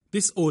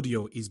This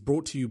audio is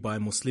brought to you by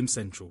Muslim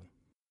Central.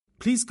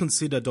 Please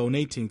consider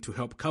donating to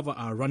help cover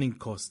our running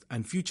costs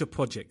and future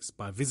projects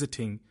by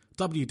visiting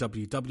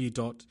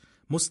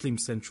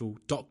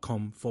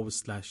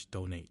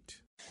www.muslimcentral.com/donate.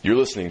 You're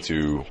listening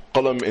to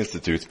Qalam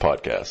Institute's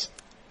podcast.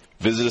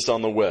 Visit us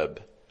on the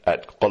web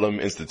at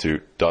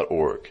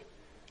qalaminstitute.org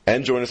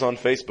and join us on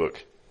Facebook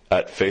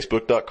at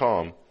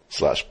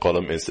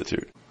facebook.com/Qalam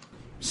Institute.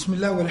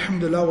 Bismillah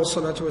walhamdulillah wa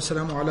salatu wa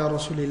salamu ala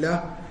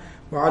rasulillah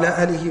wa ala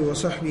alihi wa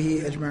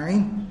sahbihi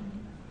ajma'in.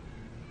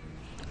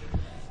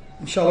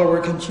 Inshallah, we're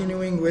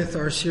continuing with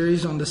our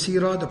series on the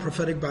Seerah, the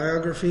prophetic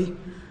biography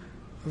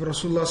of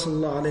Rasulullah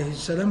sallallahu alayhi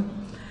wasallam.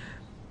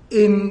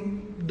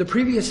 In the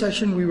previous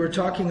session, we were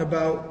talking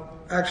about,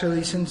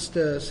 actually since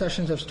the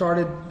sessions have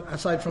started,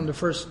 aside from the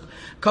first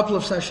couple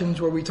of sessions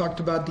where we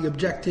talked about the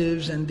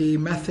objectives and the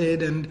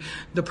method and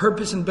the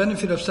purpose and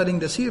benefit of studying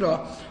the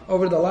Seerah,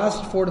 over the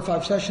last 4 to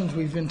 5 sessions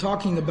we've been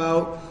talking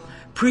about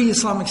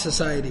pre-Islamic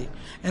society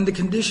and the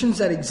conditions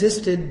that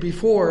existed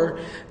before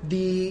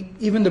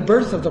even the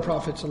birth of the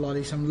Prophet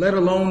ﷺ, let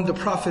alone the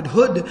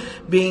prophethood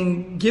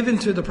being given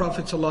to the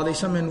Prophet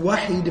ﷺ and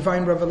wahi,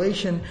 divine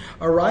revelation,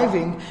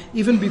 arriving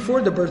even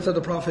before the birth of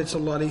the Prophet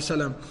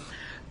ﷺ.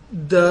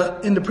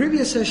 In the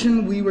previous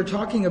session we were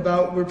talking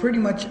about, we're pretty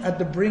much at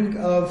the brink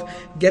of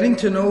getting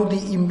to know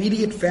the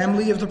immediate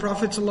family of the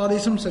Prophet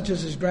ﷺ, such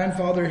as his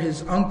grandfather,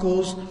 his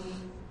uncles,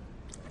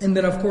 and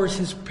then of course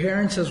his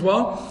parents as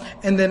well,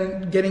 and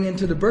then getting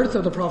into the birth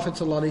of the Prophet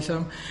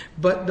ﷺ.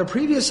 But the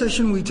previous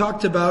session we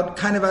talked about,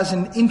 kind of as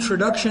an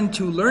introduction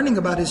to learning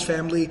about his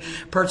family,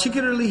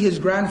 particularly his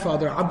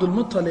grandfather, Abdul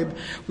Muttalib,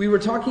 we were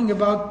talking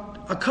about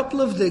a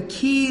couple of the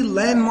key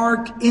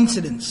landmark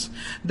incidents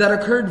that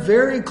occurred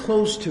very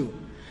close to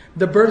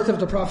the birth of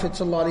the Prophet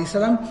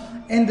ﷺ.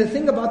 And the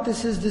thing about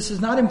this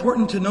is not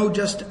important to know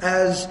just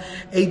as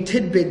a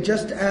tidbit,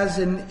 just as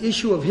an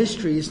issue of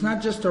history. It's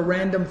not just a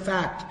random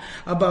fact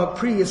about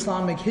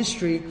pre-Islamic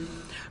history,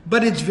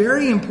 but it's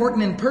very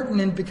important and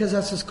pertinent because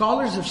as the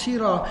scholars of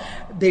Seerah,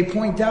 they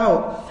point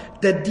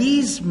out that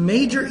these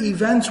major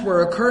events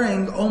were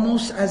occurring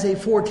almost as a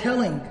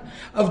foretelling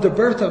of the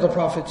birth of the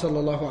Prophet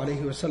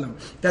ﷺ.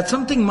 That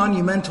something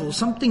monumental,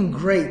 something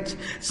great,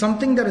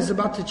 something that is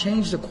about to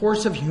change the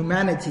course of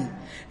humanity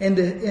and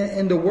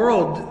the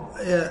world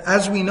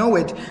as we know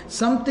it,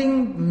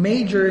 something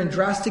major and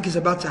drastic is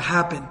about to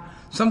happen.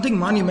 Something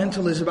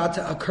monumental is about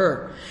to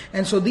occur.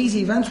 And so these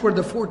events were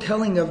the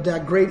foretelling of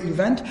that great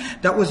event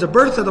that was the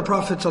birth of the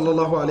Prophet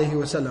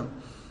ﷺ.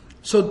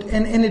 So,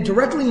 and it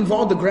directly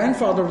involved the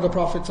grandfather of the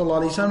Prophet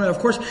ﷺ. And of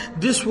course,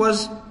 this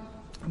was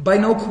by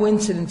no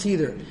coincidence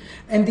either.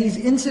 And these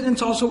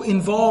incidents also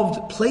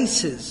involved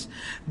places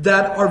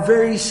that are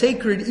very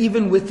sacred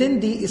even within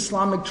the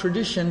Islamic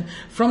tradition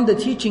from the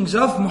teachings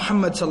of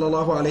Muhammad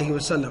sallallahu alaihi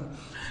wasallam.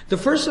 The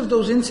first of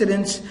those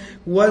incidents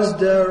was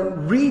the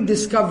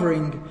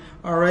rediscovering,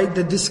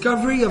 the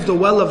discovery of the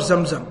well of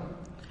Zamzam.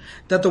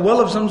 That the well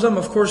of Zamzam,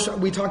 of course,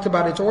 we talked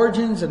about its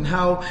origins and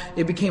how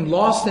it became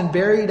lost and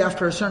buried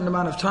after a certain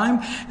amount of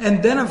time.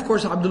 And then, of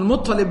course, Abdul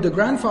Muttalib, the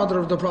grandfather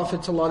of the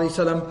Prophet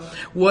ﷺ,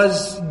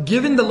 was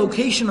given the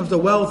location of the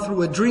well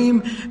through a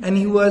dream, and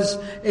he was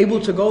able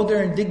to go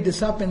there and dig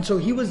this up. And so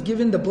he was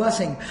given the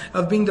blessing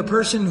of being the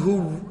person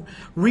who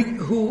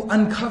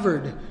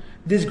uncovered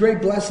this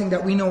great blessing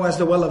that we know as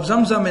the well of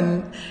Zamzam.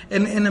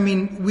 And I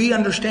mean, we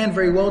understand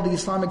very well the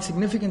Islamic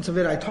significance of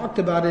it. I talked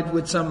about it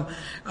with some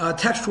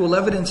textual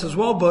evidence as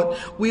well, but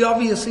we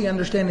obviously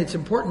understand its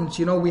importance.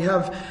 You know, we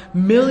have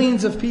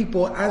millions of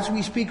people as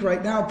we speak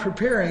right now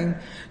preparing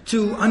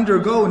to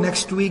undergo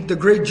next week the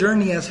great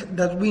journey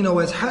that we know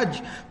as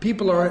Hajj.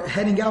 People are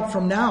heading out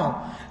from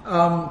now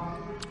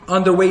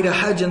on their way to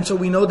Hajj, and so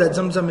we know that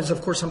Zamzam is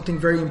of course something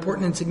very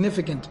important and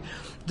significant.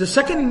 The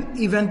second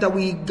event that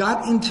we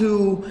got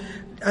into,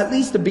 at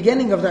least the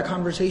beginning of that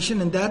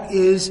conversation, and that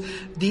is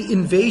the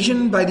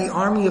invasion by the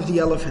army of the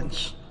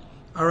elephants.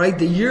 Alright,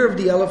 the year of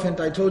the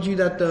elephant. I told you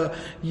that the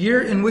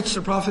year in which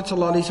the Prophet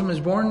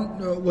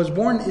ﷺ was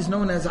born is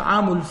known as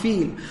Amul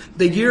Fil,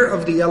 the year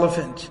of the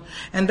elephant.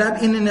 And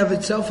that in and of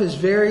itself is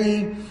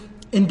very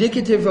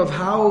indicative of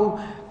how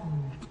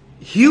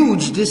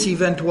huge this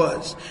event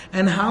was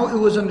and how it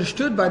was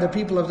understood by the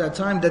people of that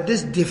time that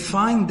this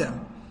defined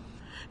them.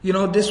 You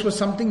know, this was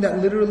something that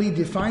literally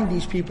defined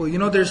these people. You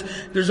know,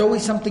 there's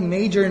always something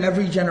major in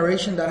every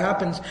generation that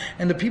happens,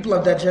 and the people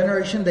of that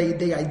generation,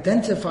 they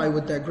identify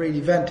with that great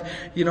event.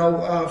 You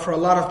know, for a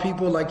lot of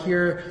people, like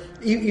here,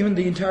 even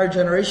the entire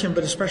generation,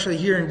 but especially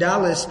here in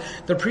Dallas,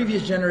 the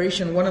previous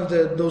generation, one of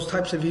those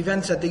types of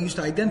events that they used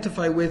to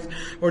identify with,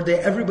 or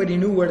everybody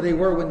knew where they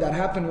were when that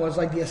happened, was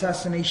like the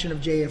assassination of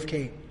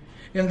JFK.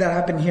 And that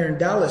happened here in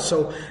Dallas.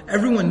 So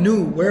everyone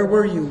knew, where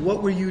were you?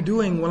 What were you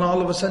doing when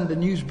all of a sudden the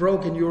news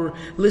broke and you were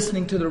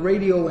listening to the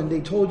radio and they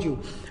told you?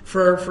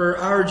 For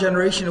our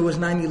generation, it was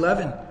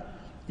 9/11.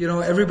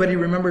 everybody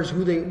remembers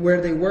where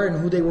they were and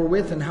who they were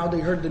with and how they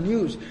heard the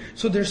news.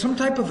 So there's some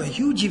type of a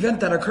huge event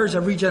that occurs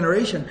every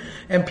generation,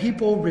 and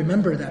people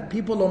remember that.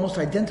 People almost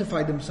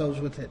identify themselves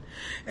with it.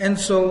 And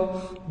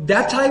so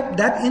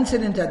that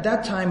incident at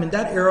that time in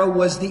that era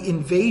was the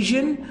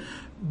invasion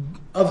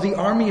of the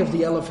army of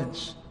the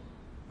elephants.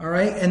 All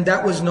right, and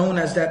that was known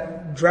as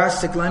that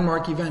drastic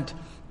landmark event.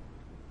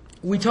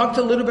 We talked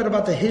a little bit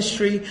about the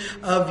history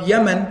of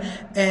Yemen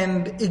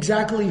and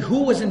exactly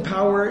who was in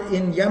power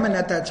in Yemen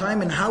at that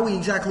time and how he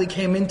exactly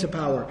came into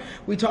power.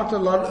 We talked a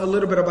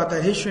little bit about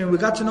that history, and we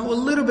got to know a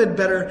little bit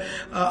better,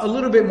 a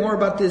little bit more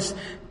about this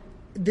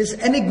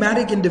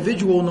enigmatic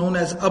individual known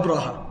as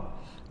Abraha.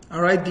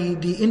 All right,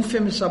 the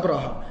infamous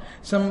Abraha.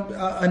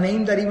 A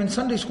name that even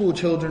Sunday school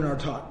children are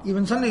taught.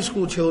 Even Sunday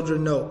school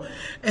children know.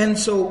 And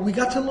so we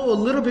got to know a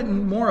little bit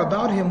more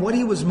about him, what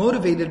he was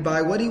motivated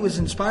by, what he was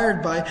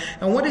inspired by,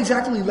 and what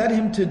exactly led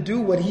him to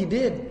do what he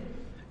did.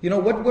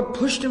 What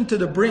pushed him to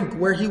the brink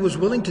where he was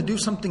willing to do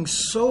something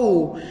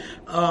so,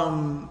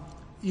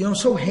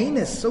 so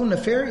heinous, so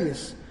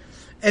nefarious.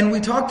 And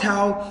we talked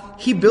how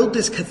he built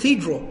this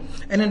cathedral.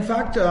 And in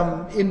fact,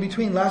 in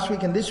between last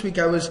week and this week,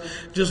 I was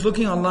just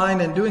looking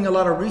online and doing a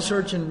lot of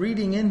research and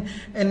reading in.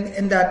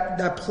 And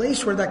that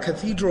place where that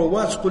cathedral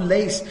was,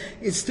 Qulais,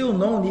 is still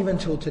known even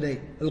till today.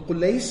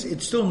 Al-Qulais,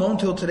 it's still known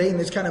till today, and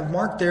it's kind of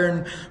marked there.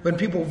 And when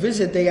people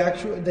visit, they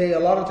a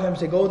lot of times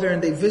they go there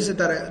and they visit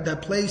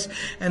that place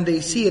and they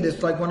see it.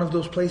 It's like one of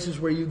those places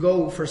where you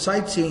go for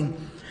sightseeing.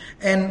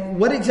 And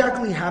what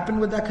exactly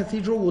happened with that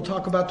cathedral, we'll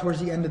talk about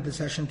towards the end of the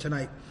session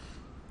tonight.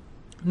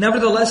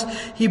 Nevertheless,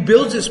 he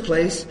builds this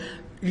place,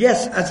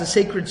 yes, as a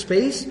sacred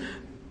space,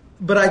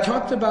 but I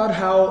talked about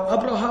how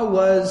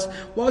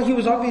Abraha he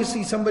was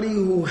obviously somebody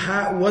who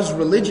was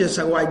religious,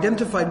 who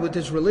identified with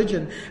his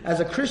religion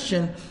as a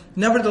Christian.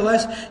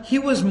 Nevertheless, he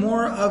was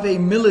more of a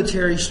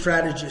military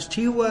strategist.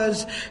 He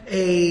was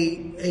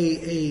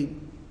a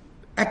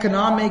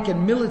economic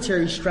and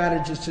military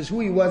strategist, is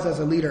who he was as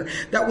a leader.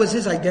 That was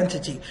his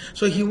identity.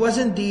 So he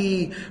wasn't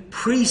the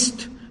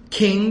priest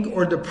king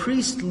or the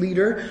priest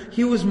leader.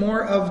 He was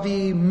more of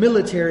the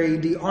military,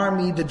 the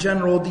army, the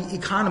general, the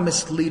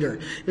economist leader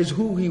is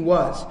who he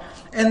was.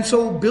 And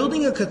so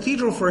building a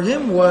cathedral for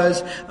him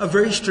was a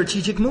very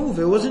strategic move.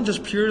 It wasn't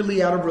just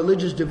purely out of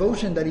religious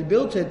devotion that he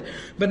built it,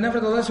 but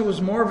nevertheless it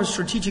was more of a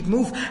strategic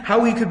move,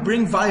 how he could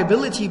bring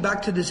viability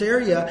back to this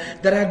area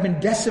that had been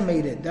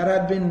decimated, that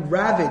had been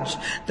ravaged,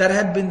 that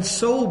had been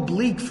so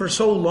bleak for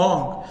so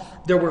long.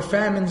 There were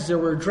famines, there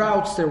were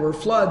droughts, there were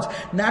floods.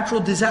 Natural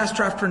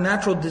disaster after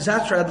natural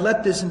disaster had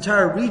left this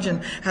entire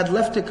region, had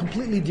left it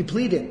completely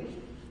depleted.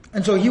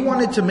 And so he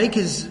wanted to make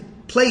his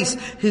place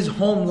his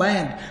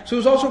homeland. So it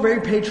was also very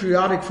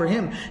patriotic for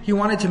him. He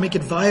wanted to make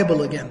it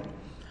viable again.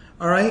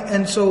 Alright,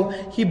 and so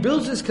he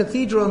builds this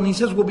cathedral and he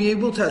says we'll be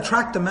able to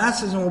attract the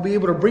masses and we'll be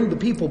able to bring the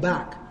people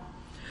back.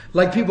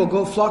 Like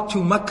people flock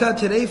to Mecca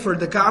today for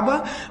the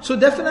Kaaba. So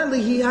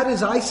definitely he had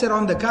his eyes set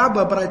on the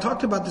Kaaba, but I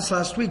talked about this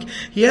last week.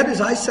 He had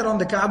his eyes set on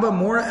the Kaaba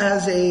more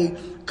as a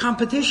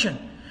competition,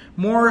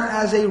 more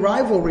as a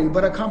rivalry,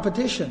 but a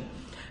competition.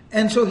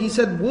 And so he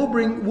said,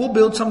 we'll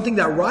build something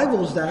that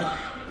rivals that,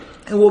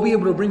 and we'll be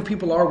able to bring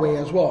people our way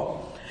as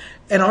well.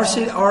 And our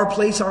city, our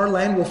place, our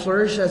land will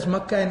flourish as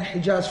Mecca and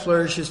Hijaz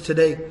flourishes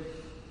today.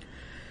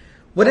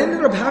 What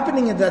ended up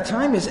happening at that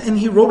time is, and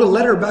he wrote a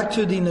letter back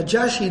to the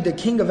Najashi, the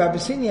king of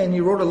Abyssinia, and he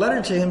wrote a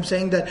letter to him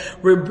saying that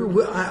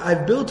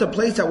I've built a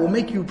place that will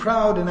make you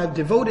proud, and I've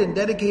devoted and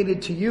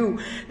dedicated to you,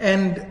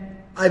 and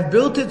I've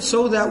built it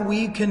so that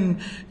we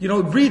can,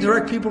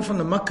 redirect people from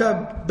the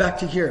Mecca back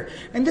to here.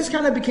 And this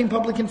kind of became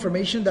public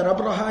information that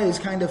Abraha is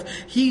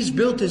he's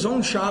built his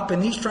own shop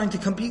and he's trying to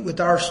compete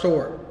with our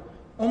store.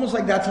 Almost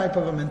like that type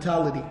of a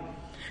mentality.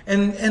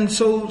 And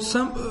so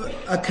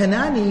a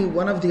Kanani,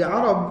 one of the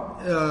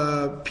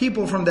Arab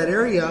people from that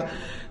area,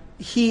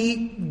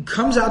 he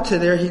comes out to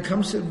there,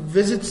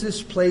 visits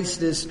this place,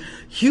 this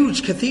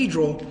huge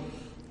cathedral,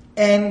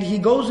 and he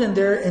goes in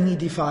there and he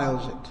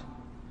defiles it.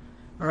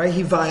 Alright,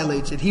 he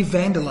violates it, he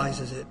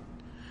vandalizes it.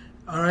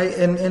 Alright,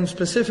 and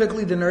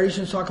specifically the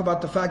narrations talk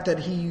about the fact that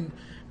he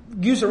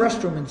used a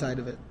restroom inside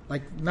of it.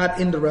 Like, not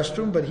in the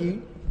restroom, but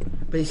he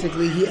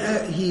basically,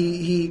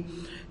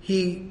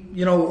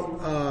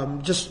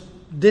 just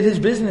did his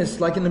business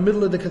like in the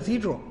middle of the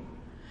cathedral.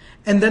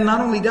 And then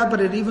not only that,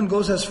 but it even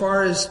goes as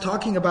far as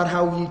talking about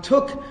how he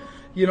took,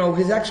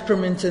 his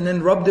excrement and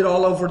then rubbed it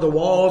all over the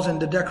walls and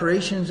the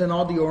decorations and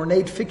all the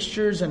ornate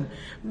fixtures and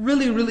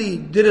really, really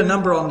did a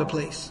number on the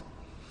place.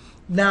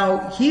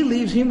 Now, he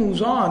leaves, he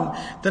moves on.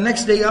 The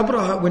next day,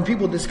 Abraha, when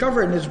people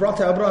discover it, and it's brought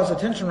to Abraha's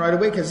attention right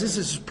away because this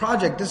is his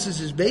project, this is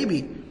his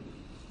baby.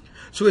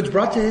 So it's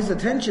brought to his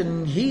attention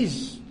and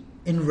he's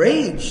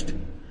enraged.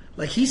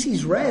 Like he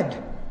sees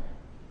red.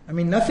 I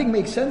mean, nothing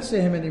makes sense to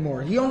him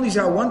anymore. He only's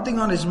got one thing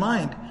on his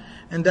mind,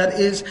 and that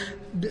is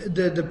and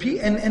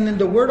then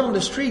the word on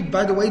the street.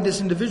 By the way,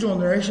 this individual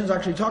narrations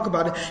actually talk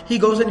about it. He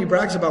goes and he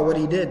brags about what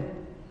he did,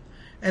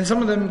 and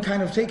some of them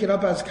kind of take it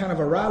up as kind of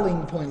a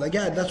rallying point. Like,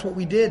 yeah, that's what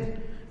we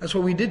did. That's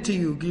what we did to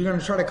you. You're going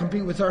to try to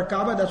compete with our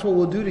Kaaba. That's what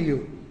we'll do to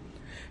you.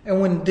 And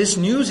when this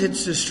news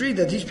hits the street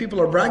that these people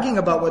are bragging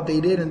about what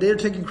they did and they're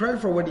taking credit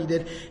for what he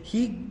did,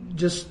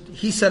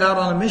 he set out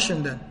on a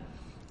mission then.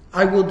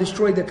 I will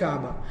destroy the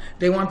Kaaba.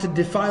 They want to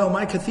defile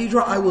my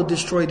cathedral, I will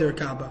destroy their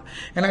Kaaba.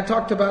 And I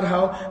talked about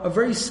how a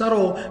very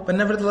subtle but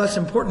nevertheless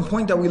important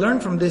point that we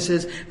learn from this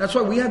is, that's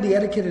why we have the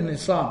etiquette in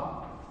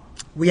Islam.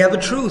 We have a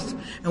truth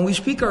and we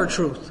speak our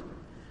truth.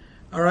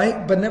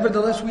 Alright? But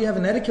nevertheless we have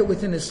an etiquette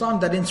within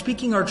Islam that in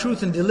speaking our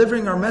truth and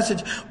delivering our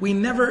message, we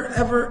never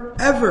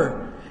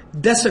ever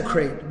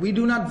desecrate, we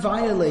do not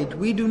violate,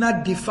 we do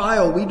not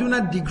defile, we do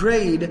not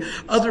degrade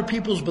other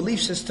people's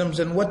belief systems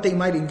and what they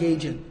might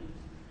engage in.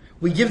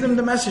 We give them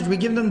the message, we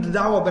give them the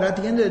da'wah, but at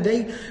the end of the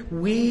day,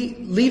 we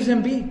leave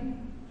them be.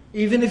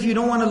 Even if you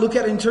don't want to look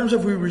at it in terms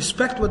of we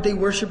respect what they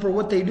worship or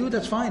what they do,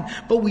 that's fine.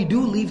 But we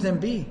do leave them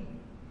be.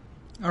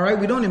 Alright,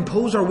 we don't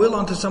impose our will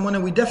onto someone,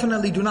 and we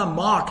definitely do not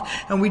mock,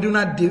 and we do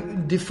not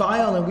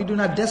defile, and we do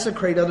not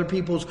desecrate other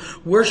people's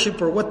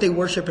worship or what they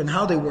worship and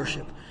how they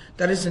worship.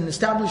 That is an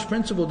established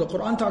principle. The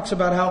Quran talks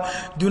about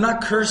how do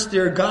not curse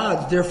their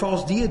gods, their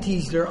false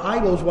deities, their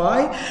idols.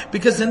 Why?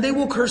 Because then they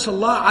will curse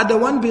Allah.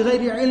 Adawan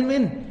bighayri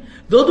ilmin.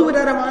 They'll do it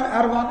out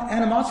of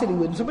animosity.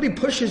 When somebody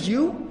pushes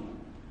you,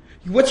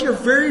 what's your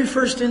very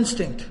first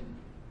instinct?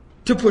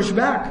 To push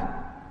back.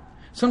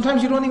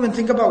 Sometimes you don't even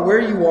think about where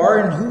you are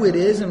and who it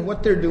is and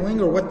what they're doing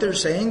or what they're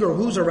saying or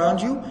who's around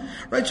you.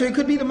 Right? So it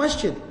could be the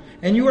masjid.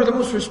 And you are the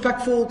most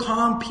respectful,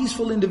 calm,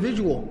 peaceful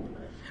individual.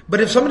 But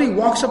if somebody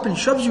walks up and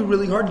shoves you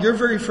really hard, your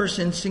very first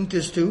instinct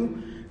is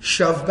to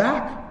shove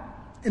back.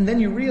 And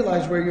then you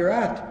realize where you're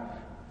at.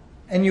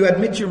 And you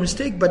admit your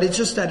mistake, but it's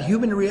just that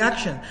human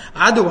reaction.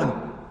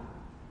 Adwan.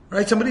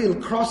 Right? Somebody will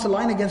cross the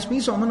line against me,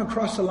 so I'm going to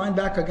cross the line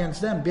back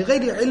against them.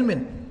 بِغَيْرِ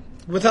عِلْمٍ.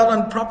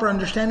 Without proper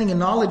understanding and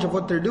knowledge of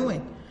what they're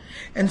doing.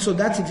 And so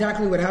that's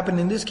exactly what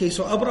happened in this case.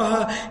 So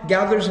Abraha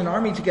gathers an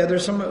army together.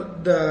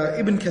 The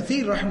Ibn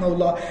Kathir,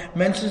 rahimahullah,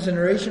 mentions a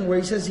narration where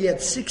he says he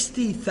had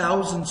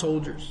 60,000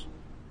 soldiers.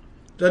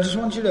 So I just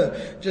want you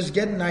to just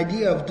get an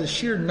idea of the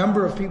sheer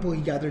number of people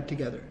he gathered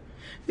together.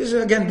 This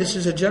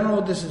is a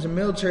general, this is a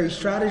military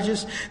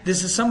strategist,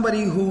 this is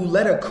somebody who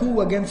led a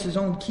coup against his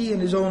own key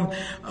and his own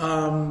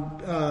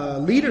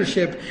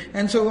leadership,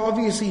 and so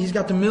obviously he's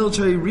got the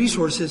military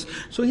resources.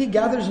 So he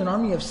gathers an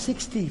army of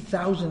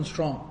 60,000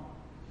 strong.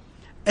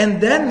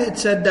 And then it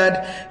said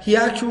that he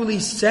actually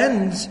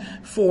sends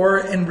for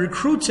and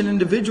recruits an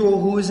individual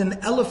who is an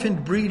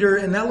elephant breeder,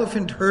 an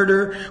elephant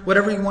herder,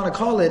 whatever you want to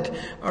call it.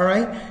 All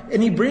right,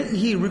 and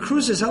he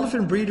recruits this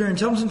elephant breeder and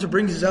tells him to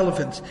bring his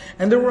elephants.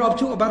 And there were up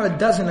to about a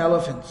dozen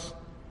elephants.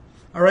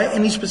 All right,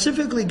 and he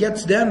specifically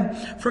gets them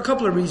for a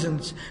couple of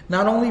reasons.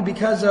 Not only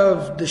because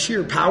of the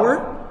sheer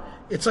power,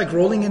 it's like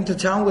rolling into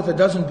town with a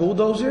dozen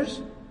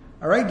bulldozers.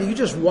 All right, you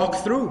just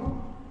walk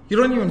through. You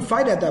don't even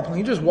fight at that point.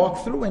 You just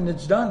walk through and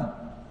it's done.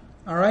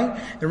 Alright?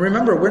 And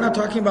remember, we're not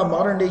talking about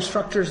modern day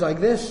structures like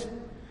this.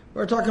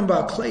 We're talking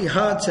about clay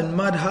huts and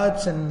mud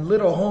huts and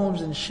little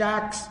homes and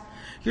shacks.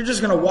 You're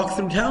just going to walk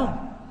through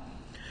town.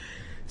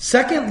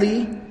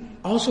 Secondly,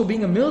 also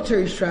being a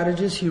military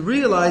strategist, he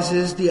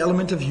realizes the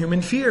element of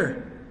human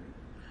fear.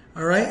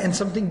 Alright? And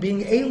something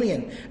being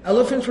alien.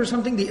 Elephants were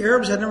something the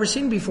Arabs had never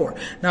seen before.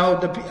 Now,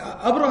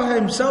 Abraha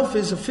himself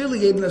is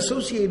affiliated and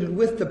associated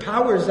with the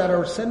powers that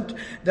are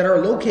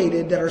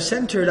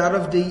centered out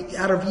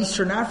of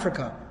Eastern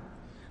Africa.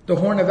 The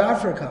Horn of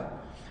Africa.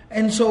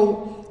 And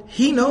so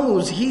he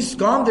knows, he's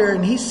gone there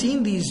and he's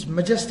seen these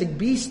majestic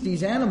beasts,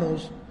 these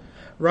animals,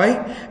 right?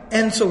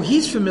 And so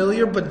he's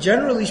familiar, but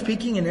generally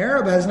speaking, an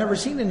Arab has never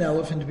seen an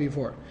elephant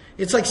before.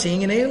 It's like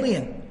seeing an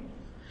alien.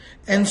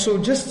 And so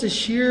just the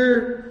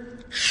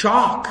sheer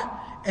shock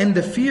and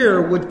the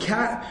fear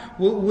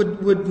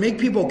would make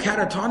people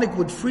catatonic,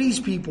 would freeze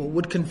people,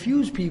 would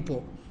confuse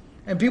people.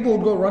 And people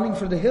would go running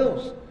for the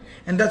hills.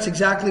 And that's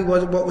exactly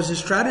what was his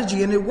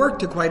strategy, and it worked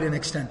to quite an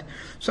extent.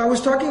 So I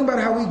was talking about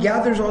how he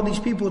gathers all these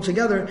people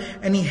together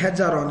and he heads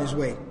out on his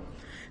way.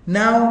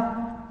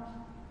 Now,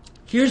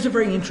 here's the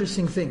very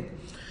interesting thing.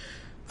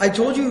 I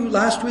told you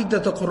last week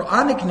that the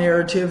Quranic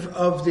narrative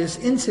of this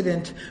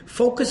incident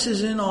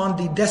focuses in on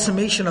the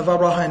decimation of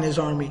Abraha and his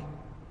army.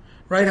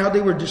 Right? How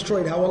they were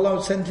destroyed. How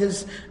Allah sent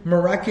His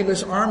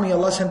miraculous army.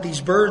 Allah sent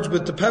these birds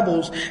with the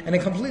pebbles and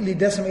it completely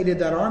decimated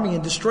that army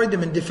and destroyed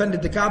them and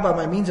defended the Kaaba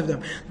by means of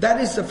them. That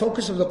is the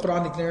focus of the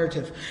Quranic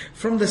narrative.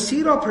 From the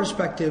Seerah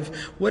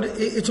perspective,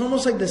 it's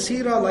almost like the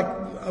Seerah, like,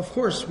 of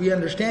course, we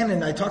understand,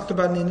 and I talked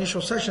about in the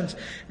initial sessions,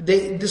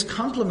 this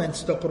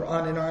complements the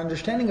Quran in our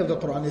understanding of the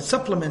Quran. It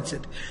supplements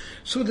it.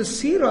 So the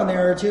Seerah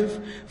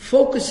narrative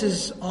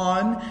focuses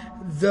on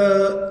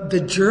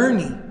the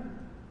journey.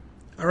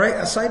 Alright,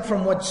 aside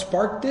from what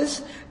sparked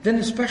this, then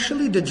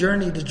especially the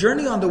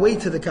journey on the way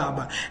to the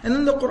Kaaba. And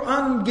then the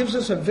Quran gives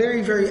us a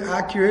very, very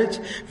accurate,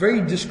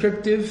 very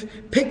descriptive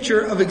picture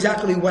of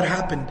exactly what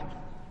happened.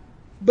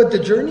 But the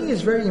journey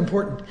is very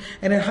important.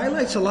 And it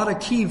highlights a lot of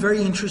key,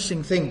 very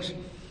interesting things.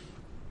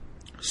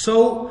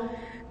 So,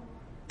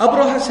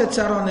 Abraha sets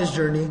out on his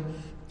journey.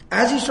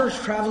 As he starts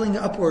traveling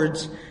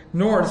upwards,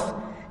 north,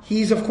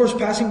 he's of course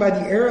passing by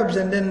the Arabs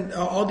and then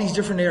all these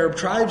different Arab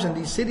tribes and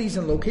these cities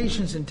and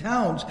locations and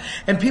towns.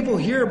 And people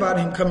hear about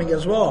him coming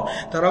as well.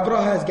 That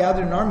Abraha has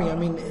gathered an army. I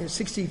mean,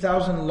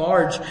 60,000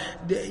 large,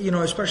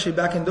 especially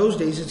back in those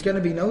days, it's going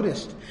to be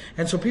noticed.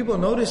 And so people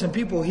notice and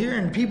people hear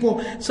and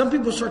some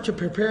people start to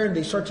prepare and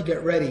they start to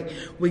get ready.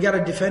 We got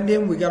to defend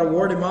him. We got to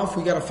ward him off.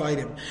 We got to fight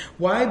him.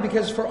 Why?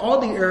 Because for all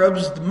the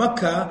Arabs,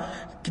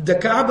 the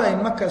Kaaba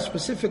in Mecca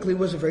specifically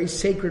was a very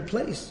sacred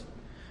place.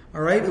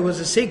 Alright, it was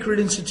a sacred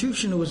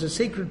institution, it was a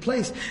sacred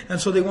place, and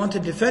so they want to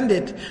defend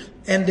it,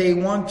 and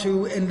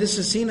this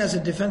is seen as a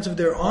defense of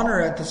their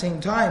honor at the same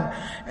time,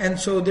 and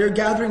so they're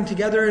gathering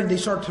together and they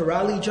start to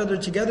rally each other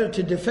together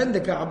to defend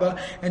the Kaaba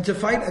and to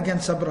fight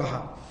against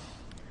Abraha.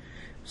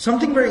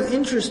 Something very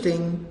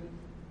interesting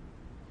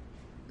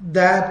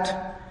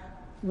that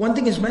one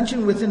thing is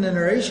mentioned within the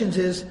narrations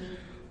is,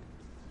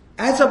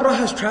 as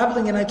Abraha is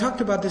traveling, and I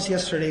talked about this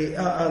yesterday,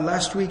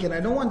 last week, and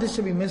I don't want this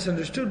to be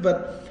misunderstood,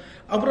 but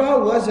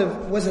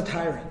Abraha was a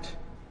tyrant.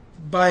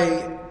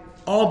 By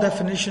all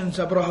definitions,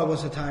 Abraha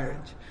was a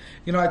tyrant.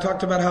 I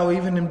talked about how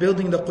even in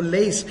building the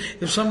Qullays,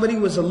 if somebody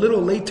was a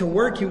little late to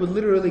work, he would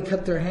literally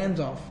cut their hands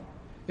off.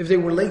 If they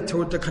were late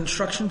toward the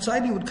construction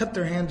site, he would cut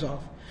their hands off.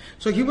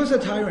 So he was a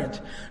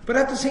tyrant. But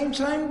at the same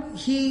time,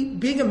 he,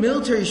 being a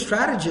military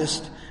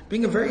strategist,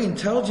 being a very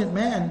intelligent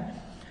man,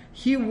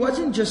 he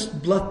wasn't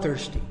just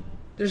bloodthirsty.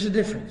 There's a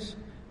difference.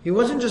 He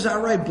wasn't just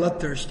outright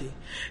bloodthirsty.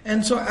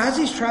 And so as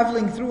he's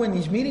traveling through and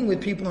he's meeting with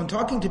people and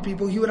talking to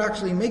people, he would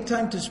actually make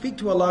time to speak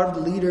to a lot of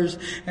the leaders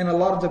and a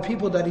lot of the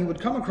people that he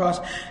would come across.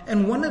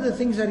 And one of the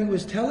things that he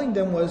was telling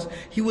them was,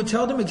 he would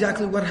tell them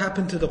exactly what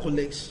happened to the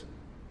Qulays.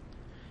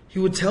 He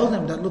would tell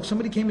them that, look,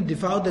 somebody came and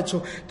defiled it.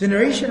 So the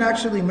narration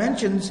actually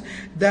mentions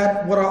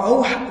that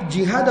وَرَأَوْا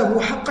جِهَادَهُ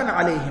حَقًّا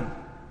عَلَيْهِمْ.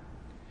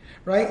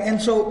 Right?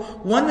 And so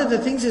one of the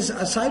things is,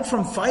 aside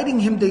from fighting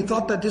him, they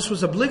thought that this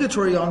was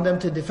obligatory on them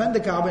to defend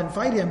the Kaaba and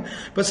fight him.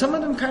 But some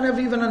of them kind of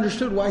even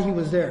understood why he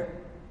was there.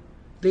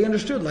 They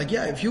understood, like,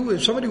 yeah, if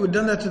somebody would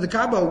have done that to the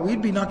Kaaba,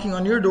 we'd be knocking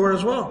on your door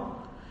as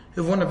well.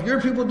 If one of your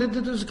people did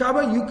it to the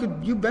Kaaba,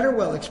 you better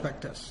well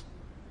expect us.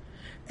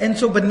 And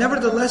so, but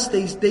nevertheless,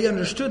 they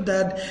understood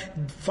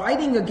that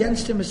fighting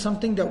against him is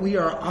something that we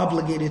are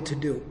obligated to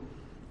do.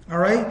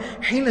 Alright?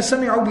 حين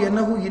سمعوا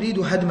بأنه يريد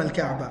هدم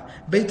الكعبة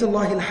بيت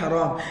الله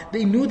الحرام.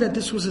 They knew that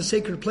this was a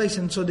sacred place,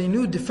 and so they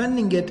knew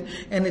defending it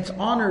and its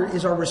honor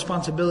is our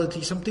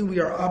responsibility, something we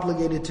are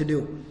obligated to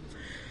do.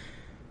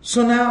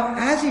 So now,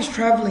 as he's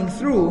traveling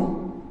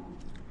through,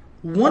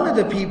 one of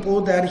the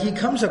people that he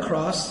comes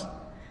across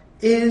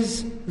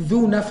is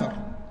Dhu Nafar.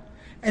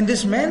 And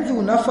this man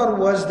Dhu Nafar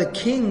was the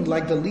king,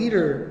 like the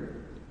leader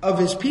of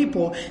his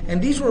people,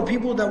 and these were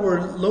people that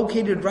were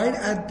located right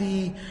at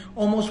the,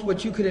 almost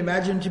what you could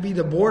imagine to be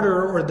the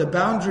border or the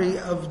boundary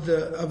of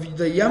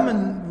the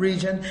Yemen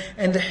region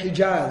and the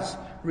Hijaz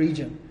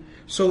region.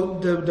 So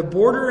the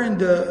border and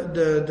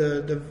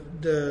the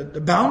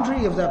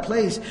boundary of that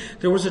place,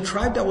 there was a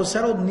tribe that was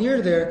settled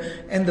near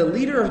there, and the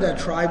leader of that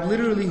tribe,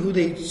 literally who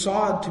they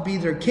saw to be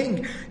their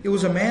king, it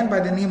was a man by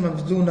the name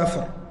of Dhu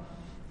Nafar.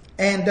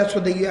 And that's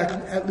what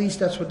at least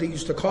that's what they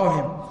used to call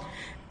him.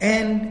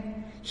 And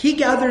he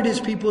gathered his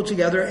people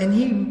together, and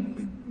he,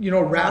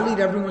 rallied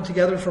everyone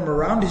together from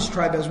around his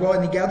tribe as well,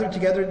 and he gathered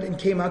together and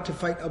came out to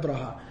fight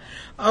Abraha.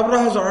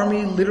 Abraha's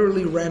army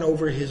literally ran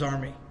over his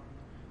army.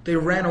 They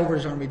ran over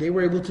his army. They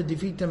were able to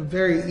defeat them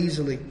very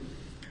easily.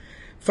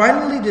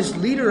 Finally, this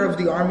leader of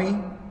the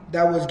army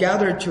that was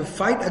gathered to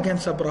fight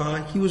against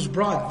Abraha, he was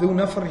brought to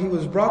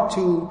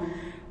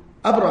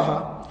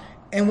Abraha.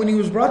 And when he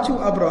was brought to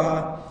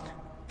Abraha,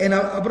 and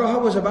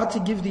Abraha was about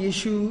to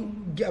issue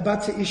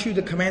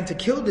the command to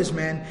kill this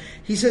man,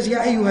 he says, Ya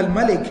ayyuhal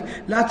malik,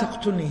 la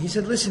taqtulni. He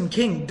said, listen,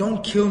 king,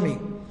 don't kill me.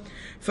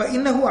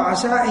 فَإِنَّهُ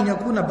عَسَىٰ أَن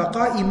يَكُونَ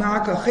بَقَائِي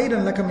مَعَكَ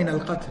خَيْرًا لَكَ مِنَ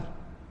الْقَتْلِ.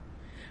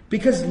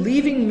 Because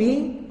leaving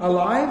me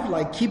alive,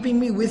 like keeping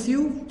me with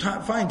you,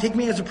 fine, take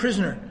me as a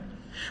prisoner.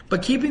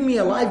 But keeping me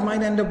alive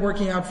might end up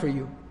working out for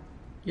you.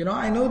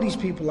 I know these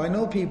people, I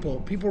know people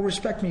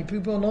respect me,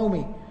 people know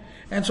me.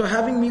 And so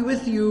having me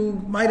with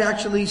you might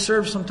actually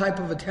serve some type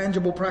of a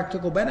tangible,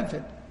 practical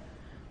benefit.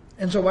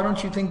 And so why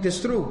don't you think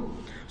this through?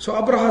 So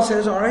Abraha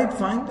says, alright,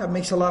 fine, that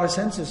makes a lot of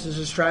sense. This is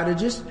a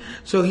strategist.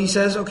 So he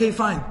says, okay,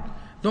 fine.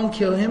 Don't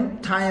kill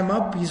him, tie him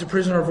up, he's a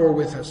prisoner of war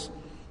with us.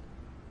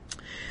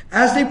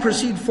 As they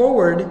proceed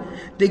forward,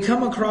 they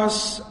come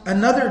across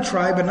another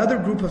tribe, another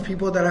group of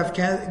people that have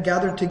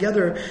gathered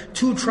together,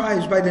 two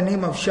tribes by the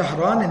name of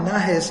Shahran and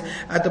Nahis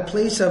at the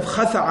place of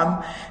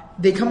Khatha'am.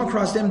 They come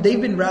across them, they've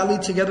been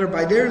rallied together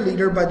by their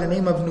leader by the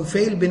name of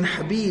Nufail bin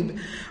Habib,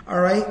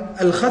 alright,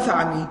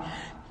 al-Khatha'ami.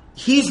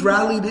 He's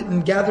rallied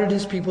and gathered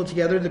his people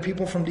together, the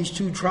people from these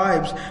two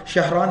tribes,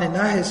 Shahran and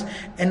Nahis,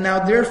 and now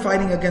they're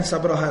fighting against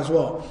Abraha as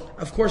well.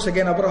 Of course,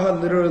 again, Abraha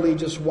literally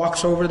just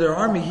walks over their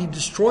army, he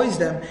destroys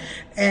them,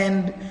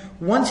 and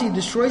once he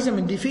destroys them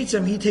and defeats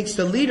them, he takes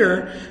the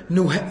leader,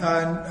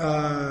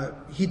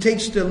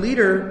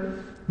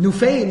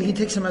 Nufayl, he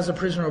takes him as a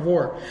prisoner of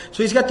war.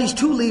 So he's got these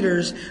two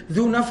leaders,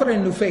 Dhu Nafr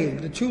and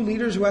Nufayl, the two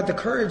leaders who had the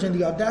courage and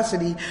the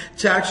audacity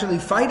to actually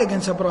fight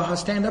against Abraha,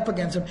 stand up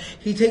against him.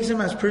 He takes them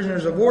as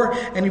prisoners of war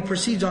and he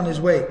proceeds on his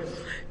way.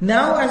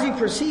 Now as he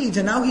proceeds,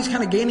 and now he's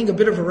kind of gaining a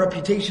bit of a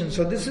reputation,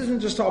 so this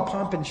isn't just all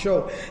pomp and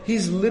show.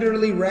 He's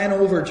literally ran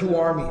over two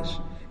armies.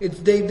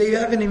 They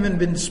haven't even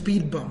been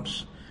speed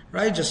bumps.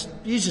 Right?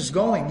 He's just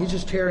going. He's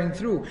just tearing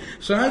through.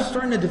 So now he's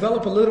starting to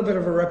develop a little bit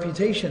of a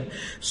reputation.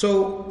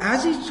 So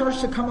as he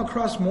starts to come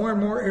across more and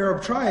more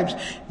Arab tribes,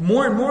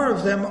 more and more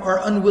of them are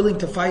unwilling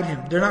to fight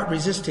him. They're not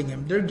resisting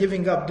him. They're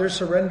giving up. They're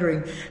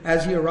surrendering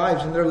as he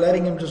arrives, and they're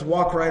letting him just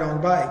walk right on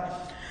by.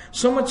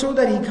 So much so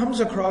that he comes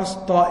across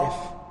Ta'if.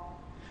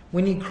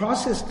 When he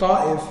crosses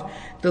Ta'if,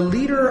 the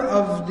leader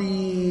of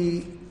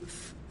the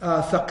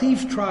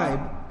Thaqif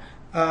tribe,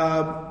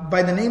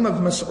 by the name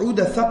of Mas'ud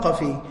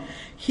al-Thaqafi,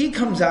 he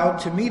comes out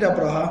to meet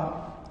Abraha,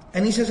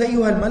 and he says,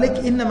 Ayyuha al-Malik,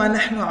 innama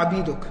nahnu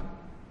abiduk.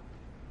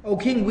 O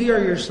King, we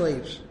are your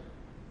slaves.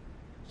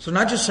 So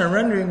not just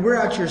surrendering, we're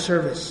at your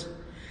service.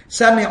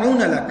 سامعون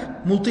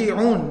لك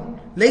مطيعون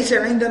ليس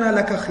عندنا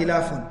لك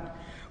خلاف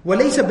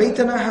وليس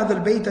بيتنا هذا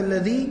البيت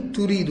الذي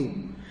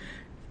تريد.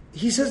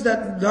 He says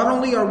that not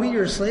only are we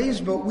your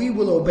slaves, but we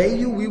will obey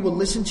you, we will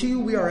listen to you,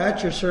 we are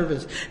at your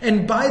service.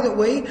 And by the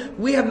way,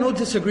 we have no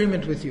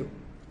disagreement with you.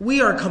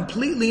 We are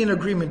completely in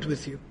agreement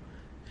with you.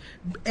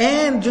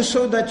 And just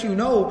so that you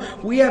know,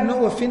 we have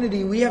no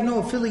affinity, we have no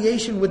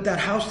affiliation with that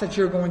house that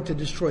you're going to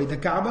destroy. The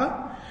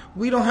Kaaba,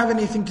 we don't have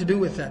anything to do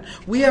with that.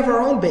 We have our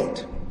own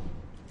Bayt.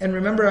 And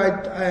remember,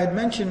 I had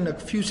mentioned a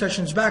few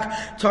sessions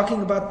back,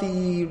 talking about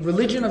the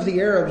religion of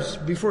the Arabs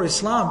before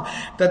Islam,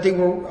 that they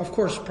were, of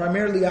course,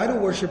 primarily idol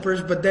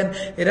worshippers, but then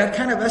it had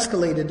kind of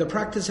escalated. The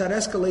practice had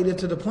escalated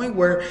to the point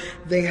where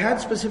they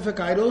had specific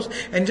idols,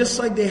 and just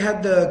like they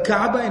had the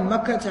Kaaba in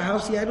Mecca to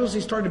house the idols,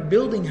 they started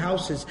building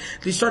houses.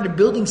 They started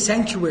building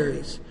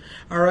sanctuaries.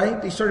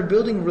 Alright, they started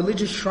building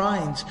religious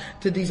shrines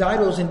to these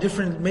idols in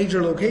different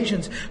major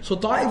locations. So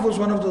Ta'if was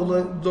one of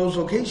those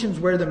locations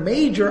where the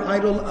major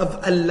idol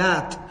of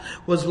Allat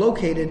was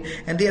located,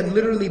 and they had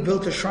literally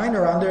built a shrine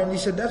around there, and he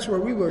said, that's where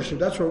we worship,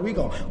 that's where we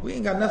go. We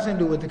ain't got nothing to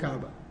do with the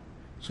Kaaba.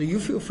 So you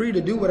feel free to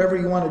do whatever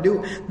you want to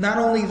do. Not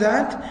only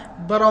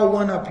that, but I'll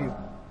one-up you.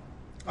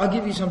 I'll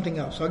give you something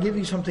else. I'll give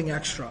you something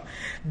extra.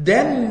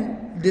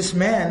 Then this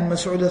man,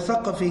 Mas'ud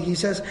al-Thaqafi, he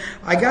says,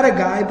 I got a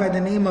guy by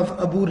the name of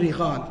Abu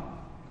Righal.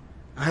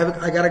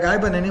 I got a guy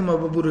by the name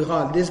of Abu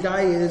Righal. This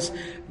guy is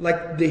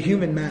like the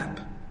human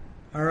map.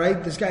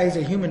 Alright? This guy is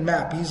a human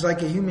map. He's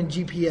like a human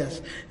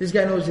GPS. This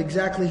guy knows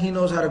exactly, he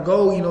knows how to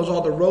go, he knows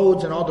all the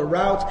roads and all the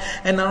routes.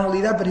 And not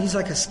only that, but he's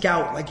like a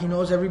scout. Like he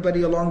knows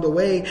everybody along the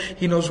way.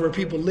 He knows where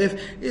people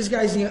live. This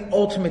guy's the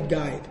ultimate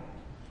guide.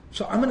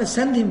 So I'm going to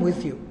send him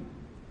with you.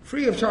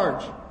 Free of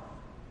charge.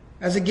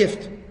 As a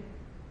gift.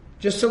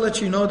 Just to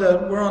let you know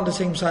that we're on the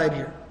same side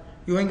here.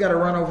 You ain't got to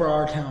run over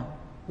our town.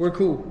 We're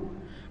cool.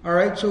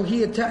 Alright, so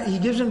he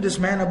gives him this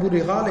man Abu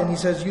Righal, and he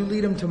says, you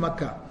lead him to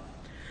Mecca.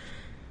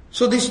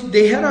 So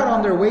they head out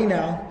on their way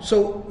now.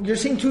 So you're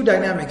seeing two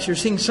dynamics. You're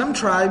seeing some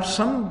tribes,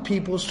 some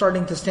people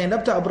starting to stand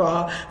up to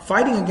Abraha,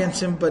 fighting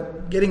against him,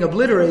 but getting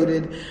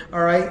obliterated.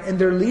 Alright, and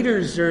their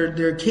leaders,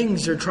 their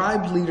kings, their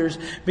tribe leaders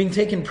being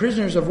taken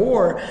prisoners of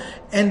war.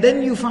 And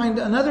then you find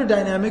another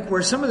dynamic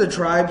where some of the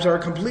tribes are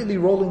completely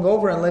rolling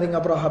over and letting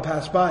Abraha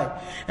pass by.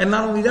 And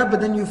not only that,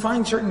 but then you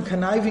find certain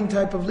conniving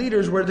type of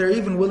leaders where they're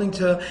even willing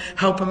to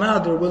help him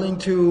out. They're willing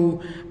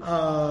to,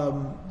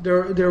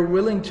 they're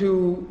willing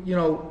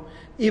to,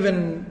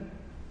 even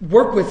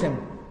work with him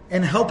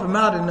and help him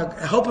out and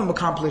help him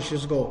accomplish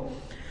his goal.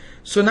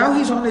 So now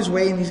he's on his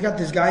way and he's got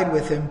this guide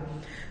with him.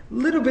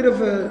 Little bit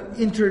of an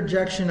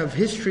interjection of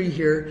history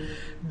here.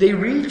 They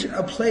reach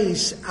a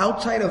place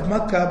outside of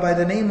Mecca by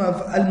the name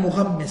of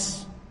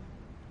Al-Mughammis.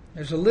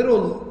 There's a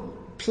little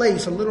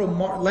place, a little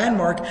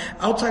landmark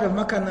outside of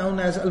Mecca known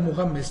as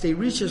Al-Mughammis. They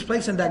reach this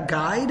place, and that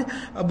guide,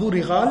 Abu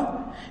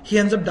Righal, he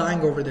ends up dying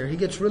over there. He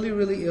gets really,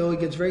 really ill. He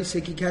gets very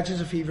sick. He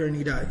catches a fever and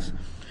he dies.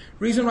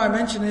 Reason why I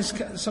mention this,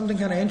 something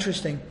kind of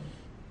interesting.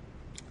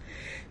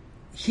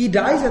 He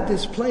dies at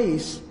this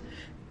place,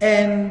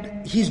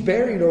 and he's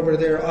buried over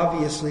there,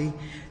 obviously.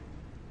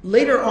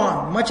 Later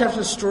on, much after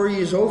the story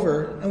is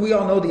over, and we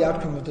all know the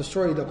outcome of the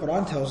story, the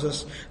Quran tells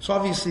us, so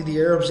obviously the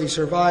Arabs, they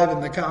survive,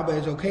 and the Kaaba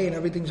is okay, and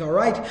everything's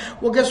alright.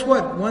 Well, guess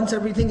what? Once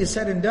everything is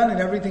said and done, and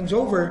everything's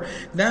over,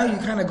 now you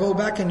kind of go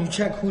back and you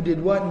check who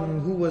did what,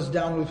 and who was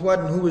down with what,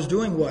 and who was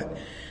doing what.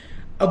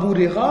 Abu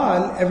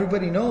Righal,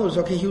 everybody knows,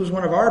 okay, he was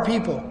one of our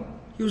people.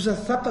 He was a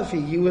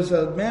Thaqafi, he was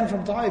a man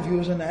from Ta'if, he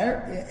was an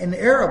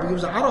Arab, he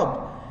was an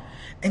Arab.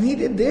 And he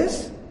did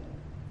this.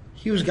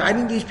 He was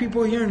guiding these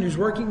people here, and he was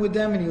working with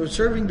them, and he was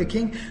serving the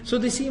king. So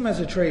they see him as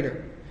a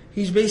traitor.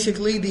 He's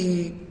basically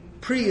the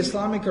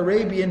pre-Islamic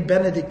Arabian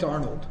Benedict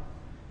Arnold.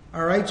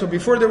 Alright, so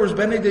before there was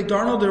Benedict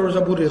Arnold, there was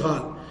Abu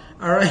Righal.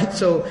 Alright,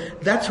 so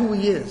that's who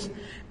he is.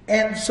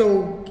 And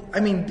so,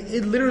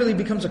 it literally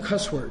becomes a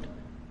cuss word.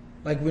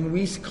 Like when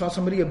we call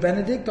somebody a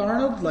Benedict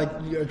Arnold, like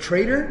a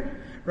traitor,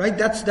 right?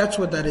 That's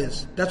what that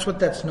is. That's what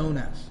that's known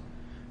as.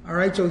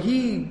 Alright, so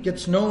he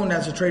gets known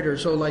as a traitor.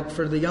 So like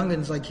for the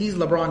youngins, like he's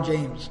LeBron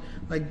James.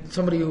 Like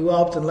somebody who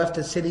helped and left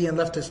his city and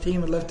left his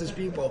team and left his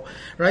people.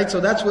 Right?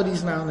 So that's what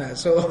he's known as.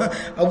 So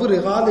Abu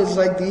Righal is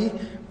like the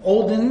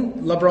olden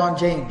LeBron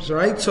James.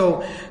 Right?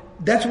 So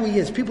that's who he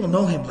is. People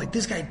know him. Like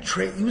this guy,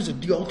 he was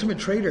the ultimate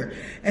traitor.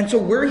 And so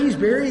where he's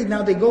buried,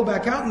 now they go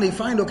back out and they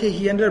find, okay,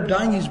 he ended up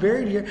dying, he's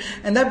buried here.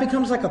 And that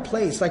becomes like a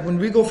place. Like when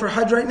we go for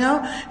Hajj right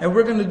now, and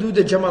we're going to do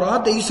the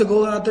Jamarat, they used to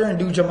go out there and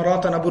do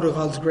Jamarat on Abu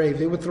Righal's grave.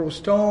 They would throw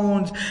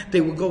stones,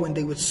 they would go and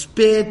they would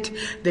spit,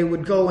 they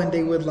would go and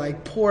they would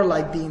like pour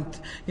like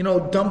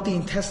dump the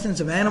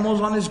intestines of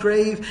animals on his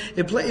grave.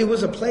 It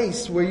was a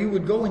place where you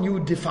would go and you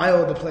would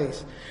defile the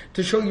place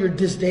to show your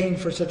disdain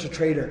for such a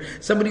traitor.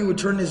 Somebody would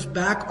turn his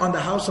back on the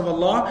house of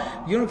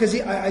Allah, because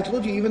I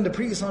told you, even the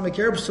pre-Islamic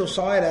Arabs still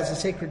saw it as a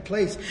sacred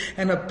place,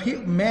 and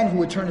a man who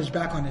would turn his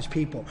back on his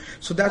people.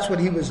 So that's what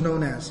he was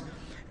known as.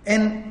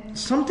 And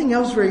something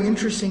else very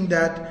interesting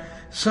that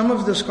some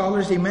of the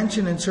scholars, they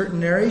mention in certain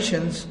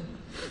narrations,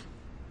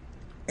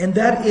 and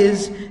that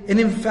is,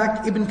 and in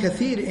fact Ibn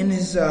Kathir in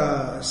his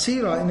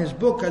Seerah, in his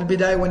book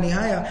Al-Bidayah wa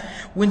Nihaya,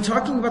 when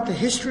talking about the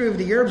history of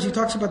the Arabs, he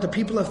talks about the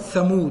people of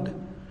Thamud.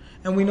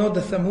 And we know the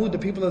Thamud, the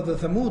people of the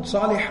Thamud,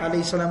 Salih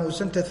alayhi salam, who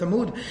sent to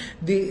Thamud,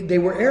 they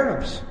were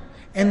Arabs.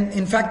 And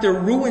in fact, their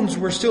ruins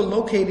were still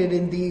located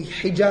in the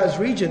Hijaz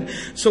region.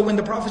 So when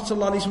the Prophet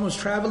ﷺ was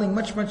traveling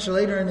much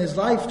later in his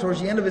life, towards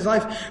the end of his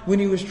life, when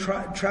he was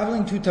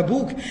traveling to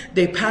Tabuk,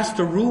 they passed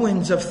the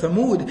ruins of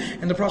Thamud,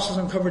 and the Prophet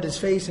ﷺ covered his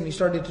face and he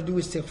started to do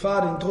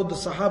istighfar and told the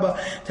Sahaba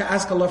to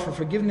ask Allah for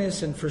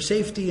forgiveness and for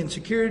safety and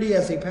security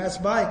as they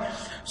passed by.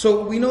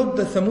 So we know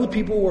the Thamud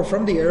people were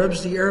from the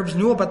Arabs. The Arabs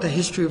knew about the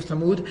history of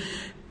Thamud.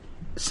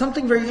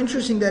 Something very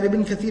interesting that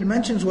Ibn Kathir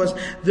mentions was,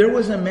 there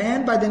was a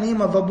man by the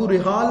name of Abu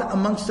Righal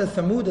amongst the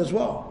Thamud as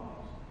well.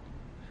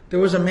 There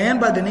was a man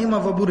by the name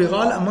of Abu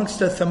Righal amongst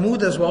the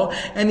Thamud as well.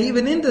 And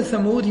even in the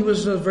Thamud, he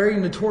was a very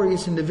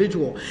notorious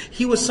individual.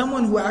 He was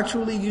someone who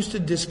actually used to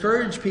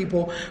discourage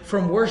people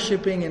from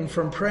worshipping and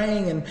from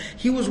praying. And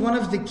he was one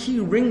of the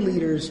key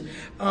ringleaders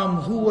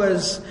who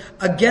was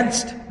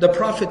against the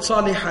Prophet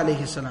Salih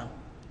alayhi salam.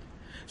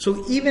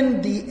 So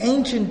even the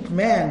ancient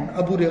man,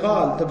 Abu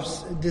Righal,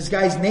 this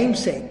guy's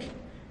namesake,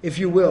 if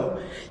you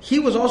will, he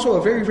was also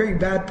a very, very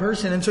bad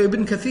person. And so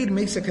Ibn Kathir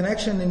makes a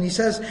connection and he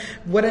says,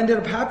 what ended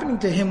up happening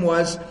to him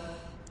was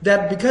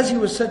that because he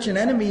was such an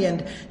enemy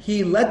and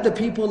he led the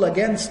people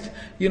against,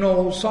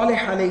 Salih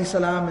alayhi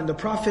salam and the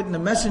Prophet and the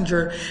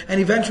Messenger, and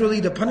eventually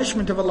the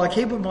punishment of Allah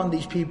came upon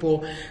these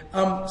people,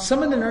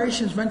 some of the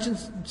narrations mention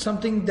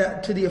something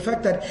that to the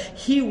effect that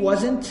he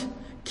wasn't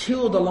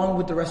killed along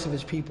with the rest of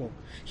his people.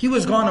 He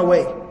was gone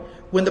away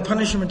when the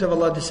punishment of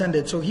Allah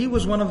descended. So he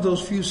was one of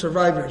those few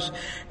survivors.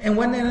 And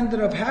what ended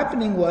up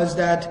happening was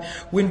that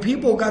when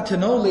people got to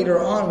know later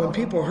on, when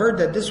people heard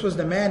that this was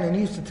the man and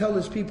he used to tell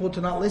his people to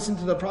not listen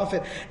to the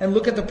Prophet and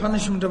look at the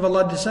punishment of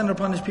Allah descend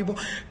upon his people,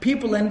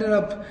 people ended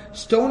up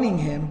stoning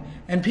him,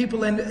 and people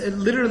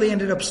literally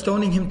ended up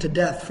stoning him to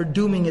death for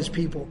dooming his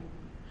people.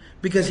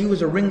 Because he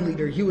was a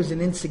ringleader, he was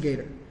an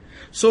instigator.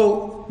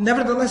 So,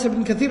 nevertheless,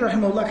 Ibn Kathir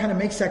rahimahullah kind of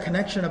makes that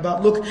connection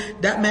about, look,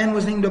 that man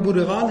was named Abu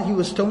Righal, he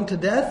was stoned to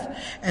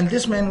death, and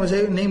this man was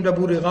named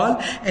Abu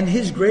Righal, and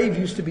his grave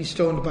used to be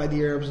stoned by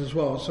the Arabs as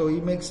well. So he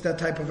makes that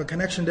type of a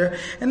connection there.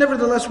 And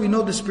nevertheless, we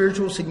know the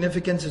spiritual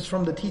significance is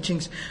from the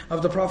teachings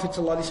of the Prophet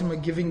ﷺ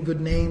of giving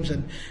good names,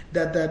 and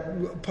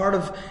that part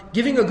of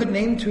giving a good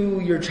name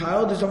to your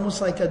child is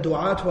almost like a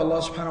dua to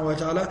Allah subhanahu wa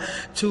ta'ala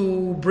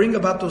to bring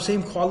about those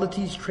same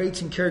qualities,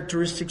 traits, and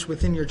characteristics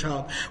within your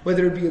child.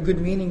 Whether it be a good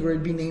meaning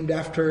or be named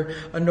after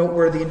a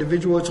noteworthy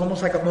individual. It's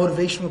almost like a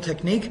motivational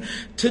technique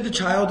to the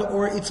child,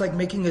 or it's like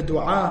making a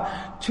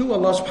dua to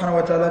Allah subhanahu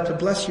wa ta'ala to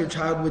bless your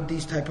child with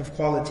these type of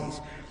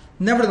qualities.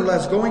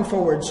 Nevertheless, going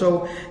forward,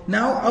 so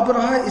now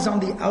Abraha is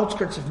on the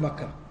outskirts of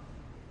Mecca.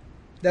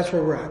 That's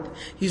where we're at.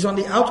 He's on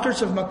the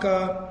outskirts of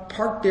Mecca,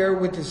 parked there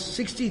with his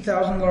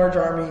 60,000 large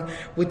army,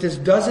 with his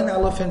dozen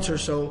elephants or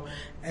so,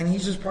 and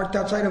he's just parked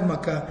outside of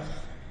Mecca.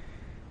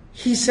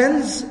 He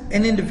sends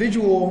an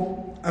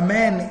individual, a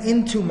man,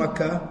 into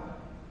Mecca,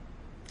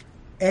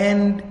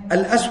 and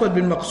Al-Aswad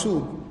bin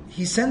Maqsood,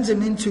 he sends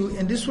him into,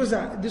 and this was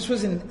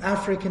an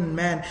African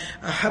man,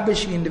 a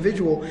Habashi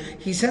individual.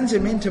 He sends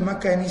him into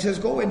Mecca and he says,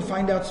 go and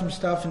find out some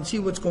stuff and see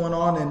what's going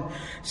on and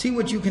see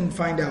what you can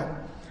find out.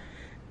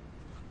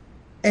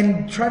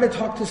 And try to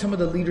talk to some of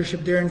the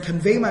leadership there and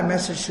convey my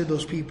message to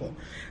those people.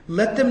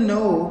 Let them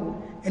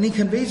know, and he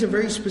conveys a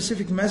very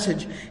specific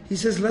message. He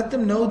says, let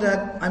them know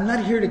that I'm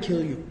not here to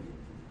kill you.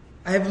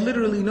 I have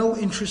literally no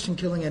interest in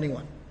killing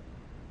anyone.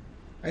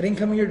 I didn't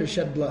come here to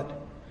shed blood.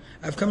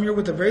 I've come here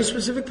with a very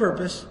specific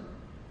purpose.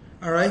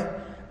 Alright?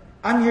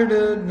 I'm here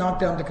to knock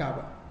down the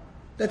Kaaba.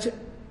 That's it.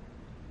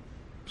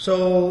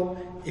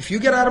 So, if you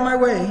get out of my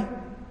way,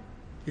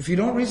 if you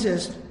don't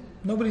resist,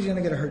 nobody's going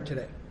to get hurt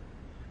today.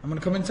 I'm going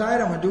to come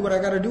inside, I'm going to do what I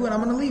got to do, and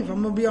I'm going to leave.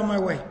 I'm going to be on my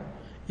way.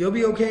 You'll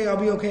be okay, I'll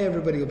be okay,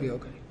 everybody will be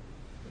okay.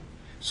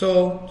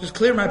 So, just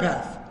clear my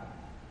path.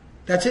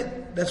 That's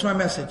it. That's my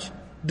message.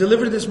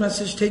 Deliver this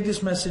message, take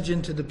this message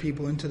into the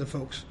people, into the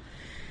folks.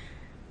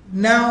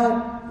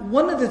 Now,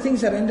 one of the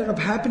things that ended up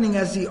happening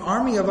as the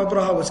army of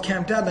Abraha was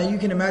camped out, now you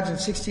can imagine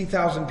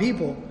 60,000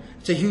 people.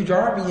 It's a huge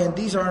army, and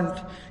these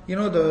aren't,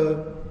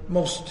 the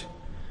most,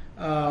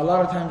 a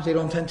lot of times they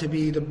don't tend to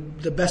be the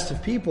best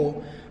of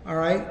people, all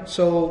right?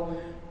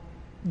 So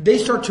they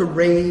start to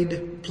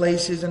raid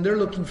places, and they're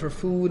looking for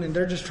food, and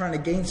they're just trying to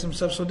gain some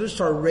stuff. So they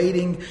start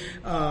raiding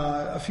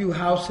a few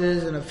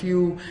houses and a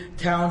few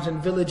towns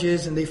and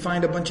villages, and they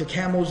find a bunch of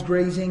camels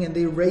grazing, and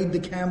they raid the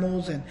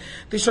camels, and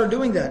they start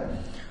doing that.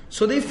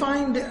 So they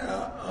find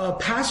a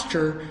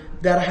pasture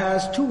that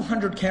has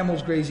 200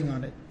 camels grazing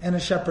on it, and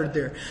a shepherd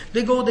there.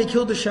 They go, they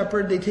kill the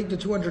shepherd, they take the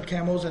 200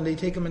 camels, and they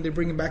take them and they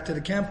bring them back to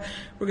the camp.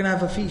 We're going to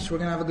have a feast, we're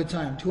going to have a good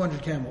time,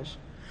 200 camels.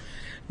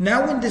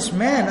 Now when this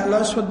man,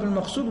 Al-Aswad bin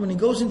Maqsud, when he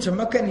goes into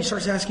Mecca and he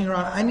starts asking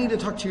around, I need to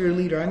talk to your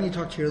leader, I need to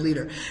talk to your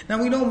leader. Now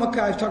we know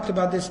Mecca, I've talked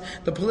about this,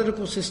 the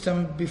political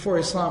system before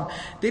Islam,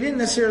 they didn't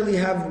necessarily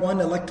have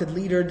one elected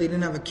leader, they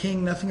didn't have a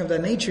king, nothing of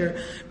that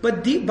nature.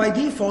 But by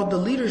default, the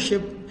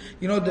leadership,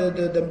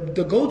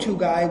 the go-to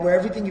guy, where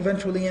everything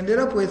eventually ended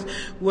up with,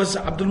 was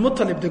Abdul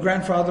Muttalib, the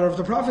grandfather of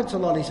the Prophet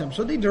ﷺ.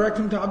 So they direct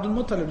him to Abdul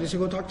Muttalib, they say,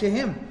 go talk to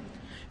him.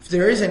 If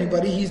there is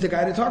anybody, he's the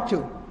guy to talk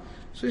to.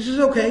 So he says,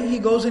 okay. He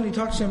goes and he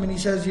talks to him and he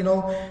says,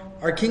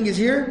 our king is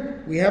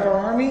here, we have our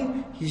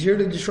army, he's here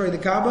to destroy the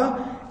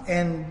Kaaba,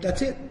 and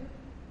that's it.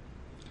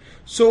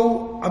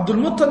 So Abdul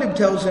Muttalib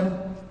tells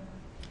him,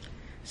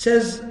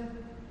 says,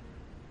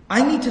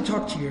 I need to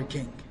talk to your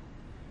king. And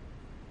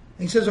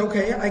he says,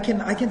 okay, I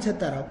can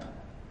set that up.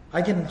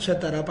 I can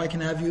set that up, I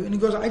can have you. And he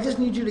goes, I just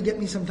need you to get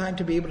me some time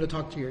to be able to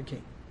talk to your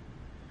king.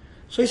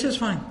 So he says,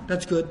 fine,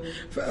 that's good.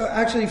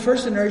 Actually,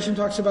 first the narration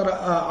talks about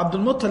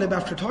Abdul Muttalib,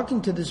 after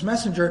talking to this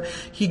messenger,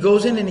 he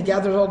goes in and he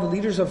gathers all the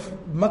leaders of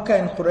Makkah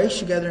and Quraysh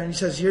together and he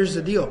says, here's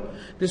the deal.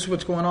 This is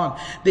what's going on.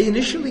 They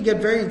initially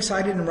get very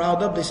excited and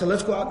riled up. They say,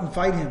 let's go out and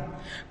fight him.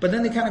 But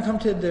then they kind of come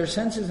to their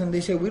senses and they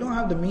say, we don't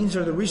have the means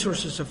or the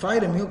resources to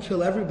fight him. He'll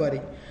kill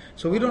everybody.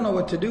 So we don't know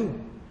what to do.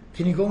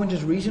 Can you go and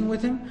just reason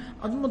with him?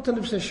 Abdul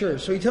Muttalib says, sure.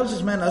 So he tells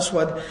his man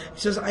Aswad, he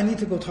says, I need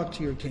to go talk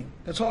to your king.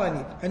 That's all I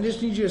need. I just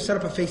need you to set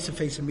up a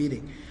face-to-face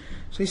meeting.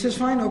 So he says,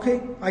 fine,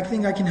 okay. I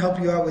think I can help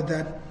you out with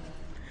that.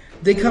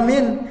 They come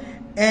in,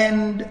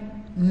 and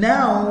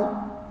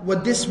now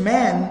what this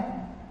man,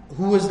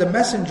 who was the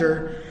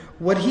messenger,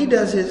 what he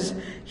does is,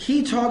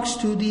 he talks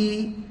to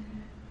the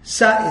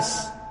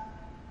Sa'is.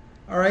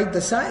 Alright,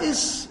 the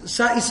Sa'is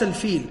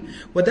al-Fil.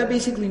 What that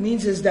basically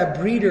means is that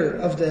breeder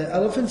of the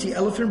elephants, the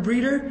elephant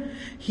breeder,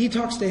 he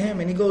talks to him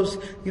and he goes,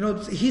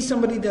 he's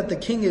somebody that the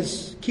king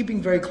is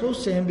keeping very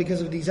close to him because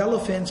of these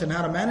elephants and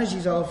how to manage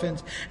these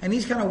elephants. And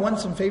he's kind of won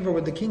some favor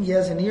with the king. He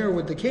has an ear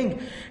with the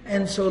king.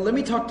 And so let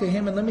me talk to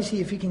him and let me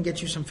see if he can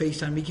get you some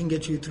FaceTime. He can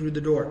get you through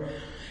the door.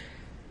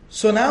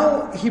 So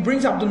now he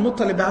brings Abdul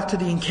Muttalib out to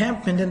the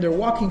encampment and they're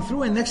walking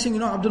through, and next thing you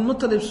know, Abdul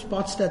Muttalib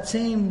spots that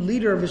same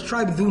leader of his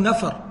tribe, Dhu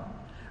Nafar.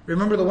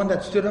 Remember the one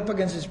that stood up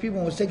against his people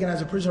and was taken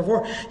as a prisoner of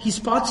war? He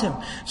spots him.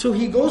 So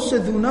he goes to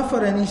Dhu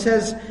Nafar and he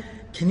says,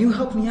 can you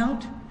help me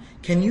out?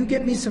 Can you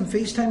get me some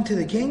FaceTime to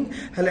the king?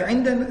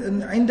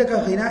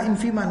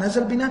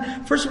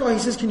 First of all, he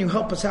says, can you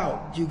help us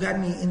out? Do you got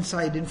any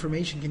inside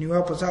information? Can you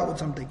help us out with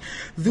something?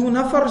 Dhu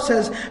Nafar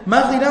says,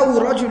 مَا غِنَاءُ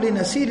رَجُلٍ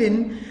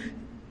نَسِيرٍ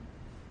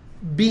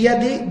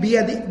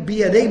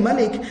بيدي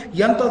ملك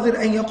ينتظر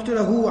أن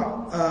يقتله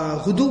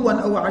غدوا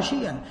أو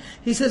عشيا.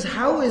 He says,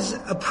 how is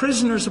a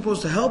prisoner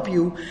supposed to help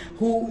you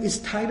who is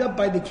tied up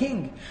by the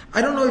king?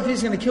 I don't know if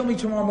he's going to kill me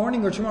tomorrow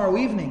morning or tomorrow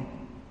evening.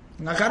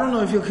 I don't know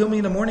if he'll kill me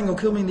in the morning or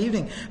kill me in the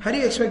evening. How do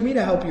you expect me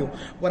to help you?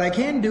 What I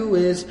can do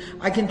is,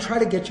 I can try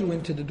to get you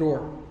into the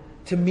door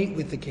to meet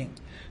with the king.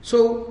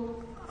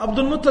 So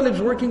Abdul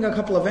Muttalib's working a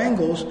couple of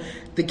angles.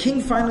 The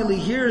king finally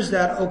hears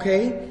that,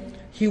 okay,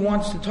 he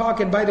wants to talk.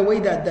 And by the way,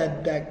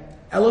 that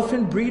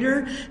elephant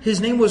breeder,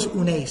 his name was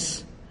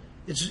Unais.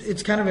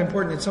 It's kind of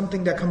important. It's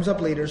something that comes up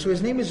later. So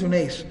his name is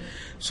Unais.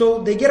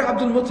 So they get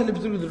Abdul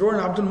Muttalib through the door,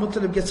 and Abdul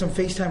Muttalib gets some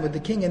FaceTime with the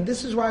king. And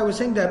this is why I was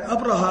saying that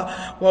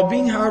Abraha, while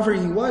being however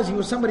he was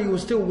somebody who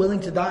was still willing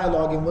to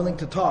dialogue and willing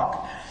to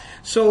talk.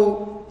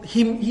 So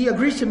he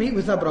agrees to meet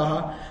with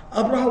Abraha.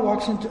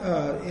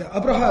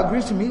 Abraha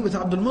agrees to meet with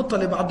Abdul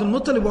Muttalib. Abdul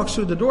Muttalib walks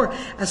through the door.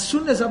 As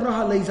soon as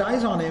Abraha lays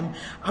eyes on him,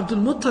 Abdul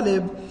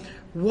Muttalib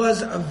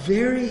was a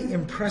very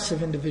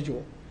impressive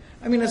individual.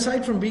 I mean,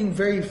 aside from being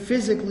very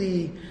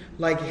physically,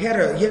 he had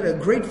a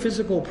great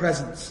physical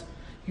presence.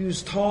 He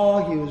was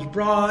tall, he was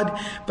broad,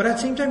 but at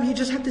the same time, he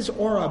just had this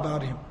aura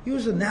about him. He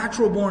was a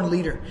natural-born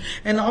leader.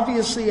 And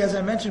obviously, as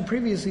I mentioned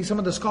previously, some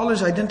of the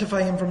scholars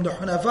identify him from the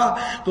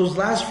Hunafa, those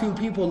last few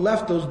people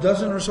left, those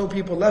dozen or so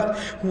people left,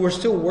 who were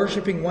still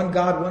worshipping one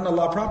God, one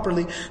Allah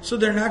properly. So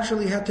there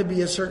naturally had to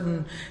be a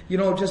certain,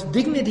 just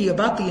dignity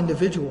about the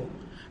individual.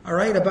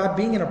 Alright, about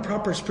being in a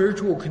proper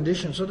spiritual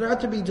condition. So there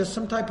had to be just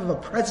some type of a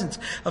presence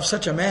of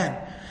such a man.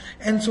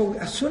 And so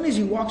as soon as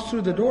he walks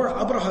through the door,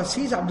 Abraha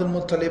sees Abdul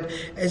Muttalib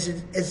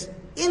as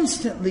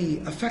instantly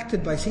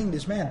affected by seeing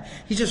this man.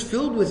 He's just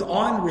filled with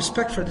awe and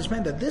respect for this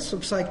man, that this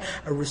looks like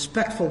a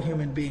respectful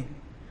human being.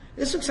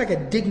 This looks like a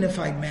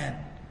dignified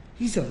man.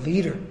 He's a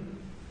leader.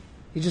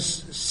 He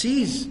just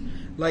sees,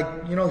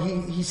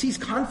 he sees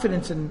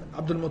confidence in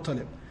Abdul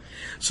Muttalib.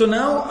 So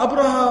now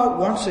Abraha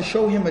wants to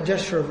show him a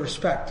gesture of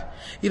respect.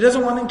 He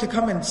doesn't want him to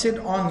come and sit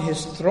on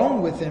his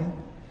throne with him.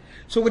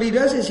 So what he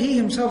does is he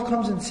himself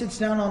comes and sits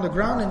down on the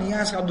ground and he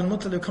asks Abdul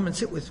Muttalib, come and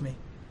sit with me.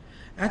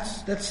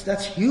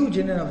 That's huge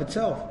in and of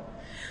itself.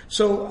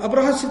 So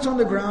Abraha sits on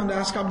the ground,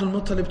 asks Abdul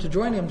Muttalib to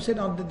join him, sit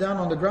down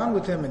on the ground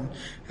with him, and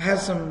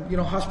has some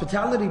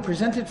hospitality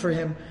presented for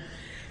him.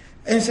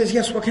 And he says,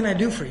 yes, what can I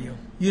do for you?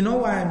 You know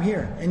why I'm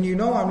here, and you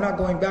know I'm not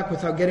going back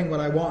without getting what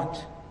I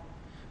want.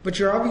 But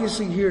you're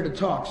obviously here to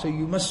talk, so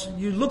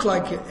you look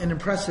like an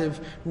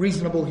impressive,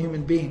 reasonable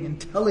human being,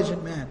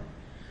 intelligent man.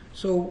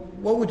 So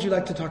what would you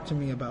like to talk to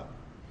me about?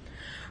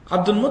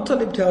 Abdul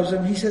Muttalib tells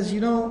him, he says,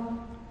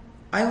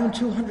 I own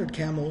 200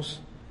 camels,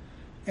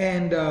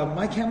 and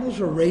my camels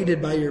were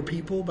raided by your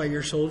people, by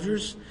your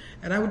soldiers,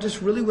 and I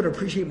would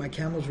appreciate my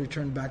camels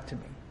returned back to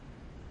me.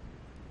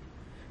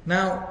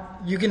 Now,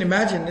 you can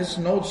imagine, this is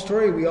an old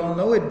story, we all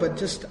know it, but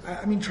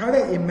try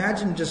to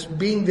imagine just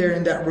being there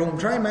in that room.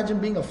 Try to imagine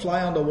being a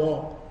fly on the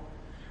wall,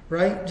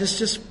 right?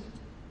 Just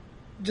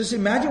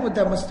imagine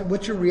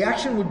what your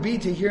reaction would be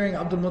to hearing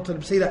Abdul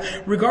Muttalib say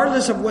that,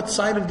 regardless of what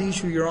side of the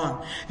issue you're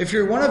on. If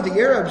you're one of the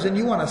Arabs and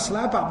you want to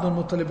slap Abdul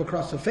Muttalib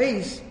across the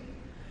face,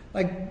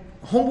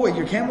 homeboy,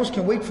 your camels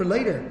can wait for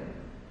later.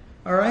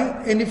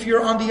 Alright? And if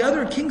you're on the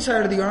other king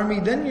side of the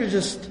army, then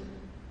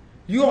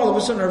you all of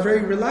a sudden are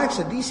very relaxed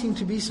that these seem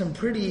to be some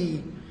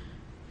pretty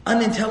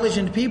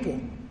unintelligent people,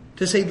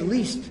 to say the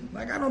least.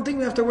 I don't think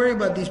we have to worry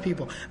about these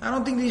people. I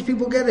don't think these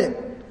people get it.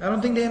 I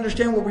don't think they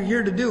understand what we're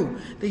here to do.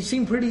 They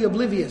seem pretty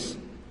oblivious.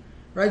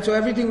 Right? So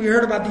everything we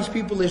heard about these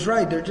people is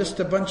right. They're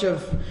just a bunch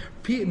of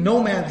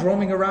nomads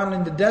roaming around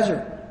in the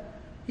desert.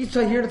 He's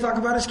here to talk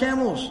about his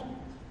camels.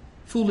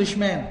 Foolish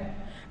man.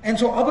 And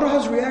so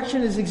Abraha's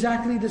reaction is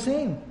exactly the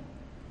same.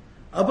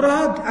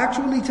 Abraha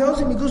actually tells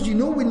him, he goes,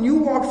 when you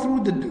walk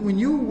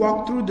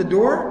through the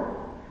door,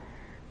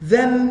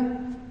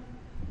 then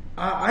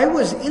I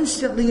was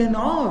instantly in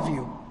awe of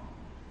you.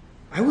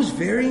 I was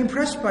very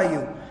impressed by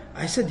you.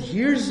 I said,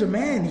 here's a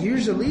man,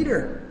 here's a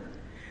leader.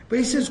 But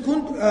he says,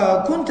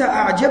 كنت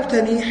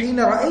أعجبتني حين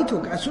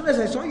رأيتك. As soon as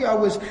I saw you, I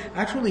was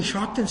actually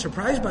shocked and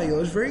surprised by you. I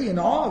was very in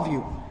awe of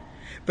you.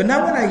 But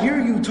now when I hear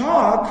you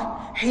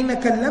talk,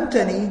 حين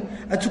كلمتني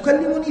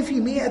أتكلمني في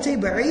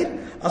 200 بعير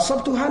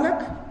أصبتها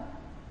لك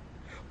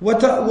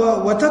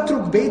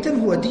وتترك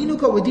بيتا هو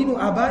دينك ودين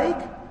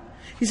آبائك.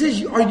 He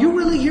says, are you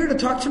really here to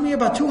talk to me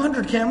about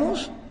 200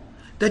 camels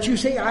that you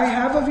say I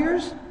have of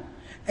yours?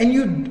 And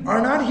you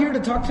are not here to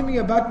talk to me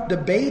about the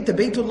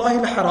Baytullah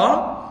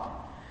al-Haram,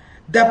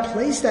 that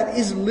place that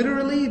is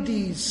literally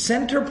the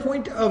center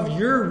point of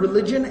your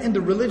religion and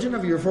the religion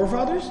of your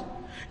forefathers?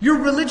 Your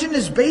religion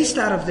is based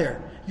out of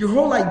there. Your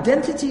whole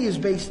identity is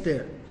based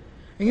there.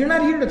 And you're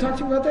not here to talk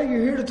to me about that,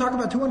 you're here to talk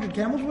about 200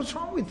 camels? What's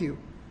wrong with you?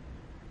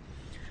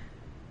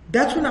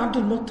 That's when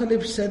Abdul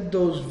Muttalib said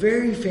those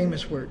very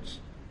famous words.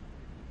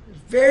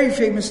 Very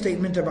famous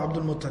statement of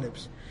Abdul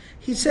Muttalib's.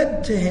 He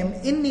said to him,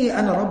 Inni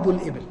ana rabbul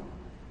ibil.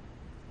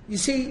 You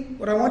see,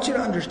 what I want you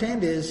to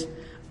understand is,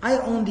 I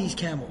own these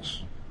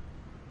camels.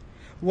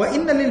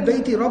 وَإِنَّ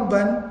لِلْبَيْتِ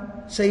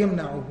رَبًّا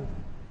سَيَمْنَعُهُ.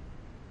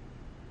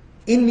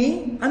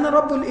 Inni ana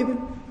rabbul ibil.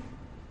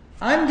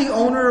 I'm the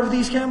owner of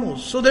these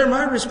camels, so they're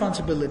my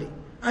responsibility.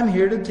 I'm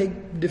here to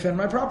defend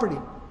my property.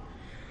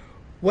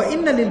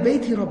 وَإِنَّ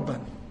لِلْبَيْتِ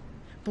رَبًّا.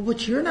 But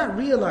what you're not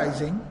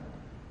realizing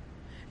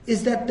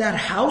is that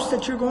house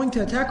that you're going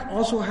to attack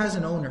also has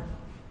an owner,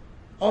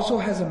 also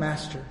has a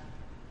master.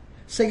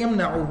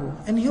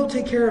 سَيَمْنَعُهُ. And he'll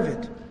take care of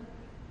it.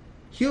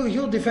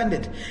 He'll defend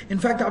it. In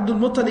fact, Abdul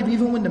Muttalib,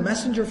 even when the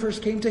messenger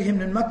first came to him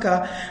in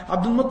Mecca,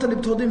 Abdul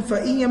Muttalib told him,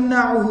 فَإِن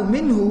يَمْنَعُهُ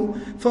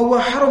مِنْهُ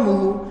فَهُوَ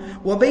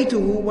حَرْمُهُ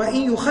وَبَيْتُهُ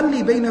وَإِن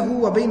يُخَلِّ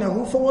بَيْنَهُ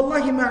وَبَيْنَهُ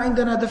فَوَاللَّهِ مَا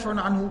عِنْدَنَا دَفْعٌ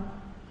عَنْهُ.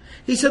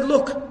 He said,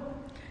 look,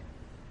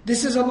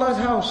 this is Allah's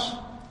house.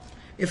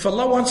 If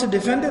Allah wants to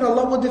defend it,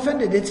 Allah will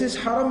defend it. It's His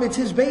haram, it's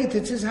His bayt,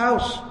 it's His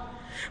house.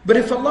 But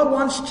if Allah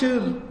wants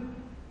to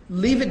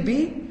leave it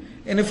be,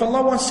 and if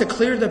Allah wants to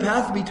clear the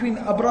path between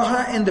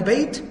Abraha and the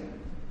bayt,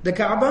 the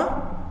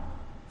Kaaba,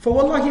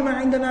 فَوَاللَّهِ مَا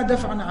عِنْدَنَا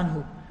دَفْعًا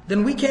عَنْهُ.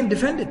 Then we can't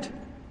defend it.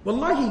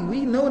 Wallahi,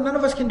 we know none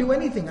of us can do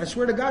anything. I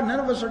swear to God, none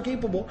of us are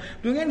capable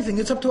of doing anything.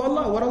 It's up to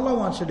Allah, what Allah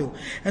wants to do.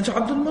 And so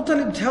Abdul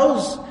Muttalib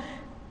tells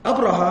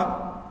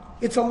Abraha,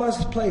 it's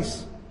Allah's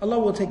place. Allah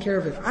will take care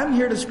of it. I'm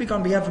here to speak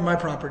on behalf of my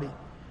property.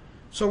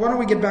 So why don't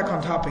we get back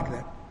on topic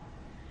then?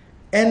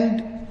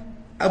 And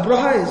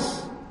Abraha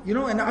is,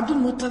 and Abdul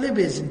Muttalib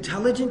is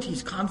intelligent,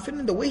 he's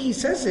confident. The way he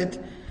says it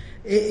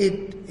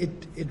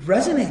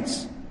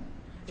resonates.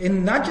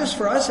 And not just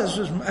for us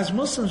as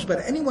Muslims,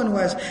 but anyone who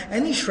has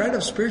any shred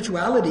of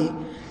spirituality,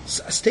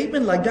 a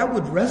statement like that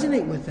would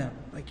resonate with them.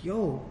 Like,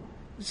 yo,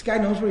 this guy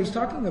knows what he's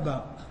talking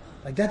about.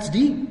 Like, that's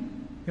deep.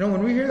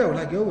 When we hear that, we're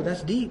like, yo,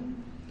 that's deep.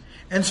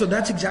 And so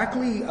that's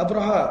exactly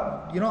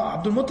Abraha.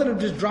 Abdul Muttalib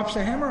just drops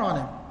the hammer on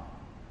him.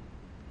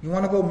 You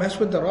want to go mess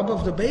with the Rabb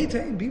of the Bayt?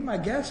 Hey, be my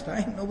guest. I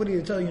ain't nobody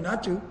to tell you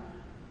not to.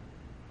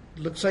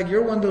 Looks like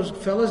you're one of those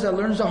fellas that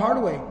learns the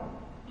hard way.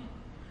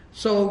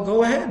 So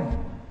go ahead.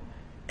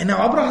 And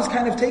now Abraha's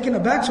kind of taken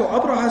aback. So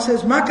Abraha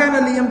says, مَا كَانَ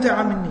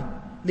لِيَمْتَنِعَ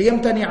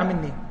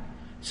مِنِّي.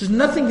 He says,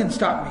 nothing can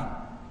stop me.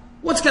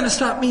 What's going to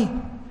stop me?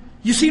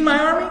 You see my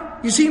army?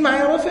 You see my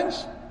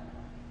elephants?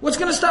 What's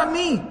going to stop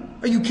me?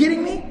 Are you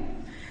kidding me?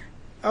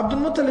 Abdul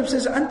Muttalib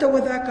says, أَنْتَ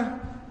وَذَاكَ.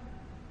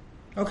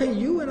 Okay,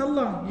 you and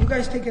Allah, you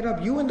guys take it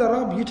up. You and the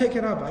Rabb, you take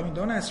it up. I mean,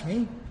 don't ask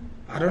me.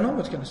 I don't know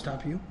what's going to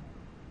stop you.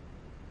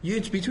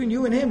 It's between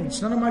you and him.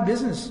 It's none of my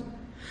business.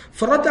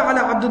 فَرَدَّ عَلَى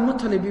عَبْدُ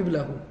الْمُطَّلِبِ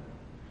إِبْلَهُ.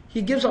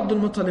 He gives Abdul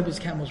Muttalib his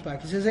camels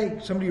back. He says, hey,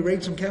 somebody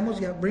raid some camels?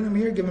 Yeah, bring them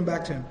here, give them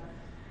back to him.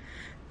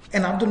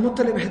 And Abdul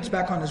Muttalib heads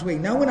back on his way.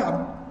 Now when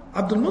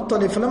Abdul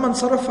Muttalib, فَلَمَّا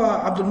انصَرَفَ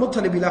عَبْدُ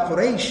الْمُطَّلِبِ إِلَى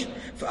قُرَيْشٍ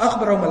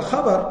فَأَخْبَرَهُمَ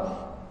الْخَبَرِ.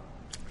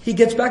 He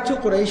gets back to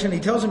Quraysh and he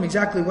tells him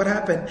exactly what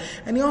happened.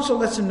 And he also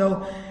lets him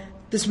know,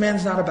 this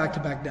man's not about to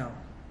back down.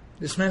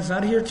 This man's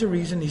not here to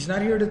reason. He's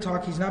not here to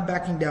talk. He's not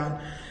backing down.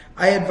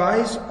 I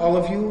advise all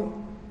of you,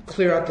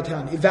 clear out the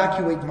town.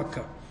 Evacuate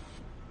Makkah.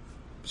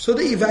 So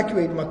they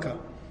evacuate Makkah.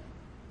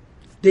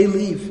 They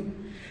leave.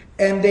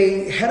 And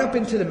they head up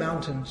into the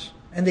mountains.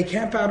 And they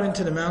camp out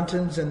into the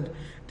mountains and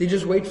they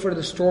just wait for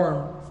the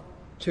storm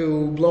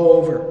to blow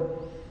over.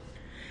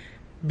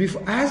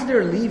 As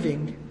they're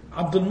leaving,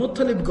 Abdul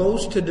Muttalib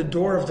goes to the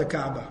door of the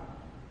Kaaba.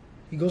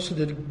 He goes to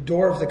the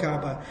door of the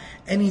Kaaba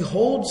and he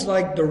holds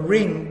like the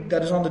ring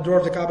that is on the door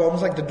of the Kaaba,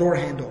 almost like the door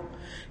handle.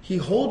 He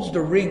holds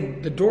the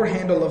ring, the door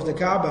handle of the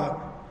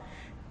Kaaba,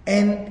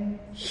 and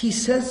he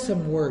says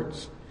some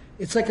words.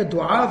 It's like a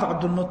dua of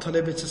Abdul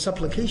Muttalib, it's a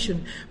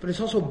supplication, but it's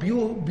also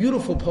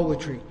beautiful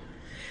poetry.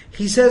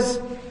 He says,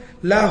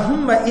 La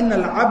humma inna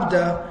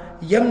al-abda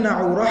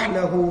yamna'u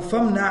rahlahu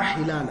famna'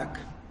 hilalak.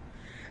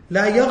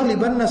 La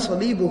yaghlibanna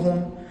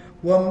salibuhum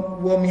wa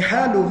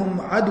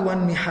mihaluhum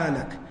adwan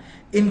mihalak.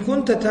 In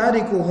kunta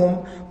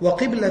tarikuhum wa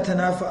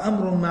qiblatana fa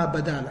amrun ma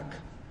badalak.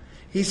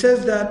 He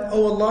says that,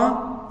 oh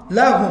Allah,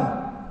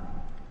 lahum,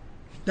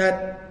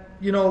 that,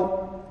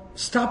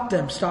 stop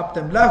them,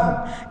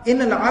 lahum.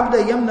 Inna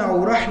al-abda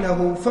yamna'u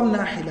rahlahu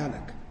famna'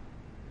 hilalak.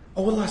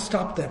 Oh Allah,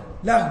 stop them,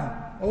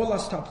 lahum. Oh Allah,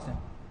 stop them.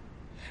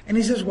 And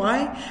he says,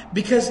 why?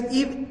 Because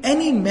if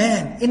any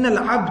man, inna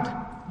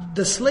al-abd,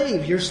 the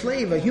slave, your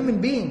slave, a human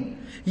being,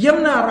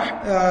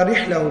 yamna'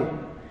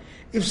 rihlahu.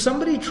 If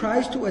somebody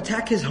tries to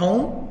attack his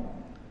home,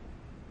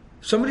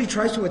 somebody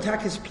tries to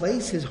attack his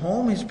place, his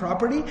home, his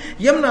property,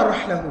 yamna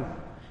rahlahu.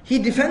 He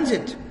defends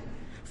it.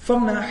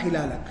 Famna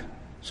hilalak.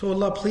 So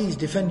Allah, please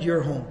defend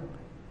your home.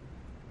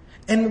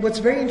 And what's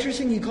very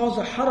interesting, he calls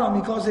the haram,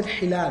 he calls it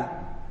hilal.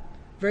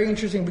 Very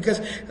interesting,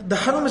 because the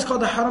haram is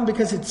called the haram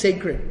because it's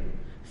sacred.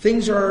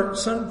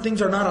 Some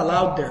things are not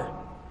allowed there.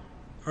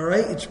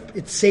 Alright?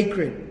 It's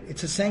sacred.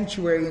 It's a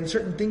sanctuary and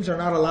certain things are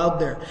not allowed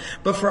there.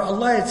 But for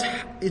Allah,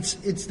 it's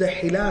the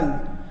hilal.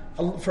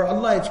 For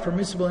Allah it's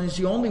permissible, and it's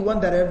the only one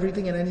that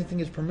everything and anything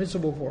is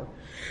permissible for.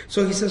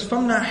 So he says,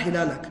 فَمْنَا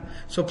حِلَالَكَ.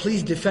 So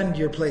please defend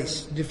your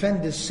place.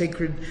 Defend this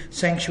sacred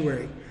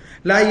sanctuary.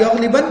 لَا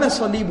يَغْلِبَنَّ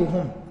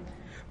صَلِيبُهُمْ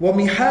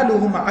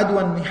وَمِحَالُهُمْ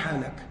عَدْوًا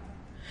مِحَالَكَ.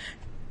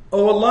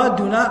 Oh Allah,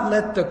 do not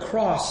let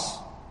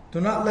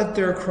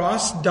their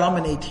cross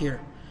dominate here.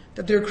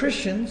 That they're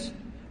Christians,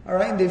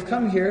 alright, and they've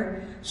come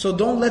here, so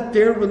don't let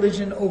their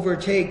religion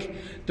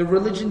overtake the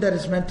religion that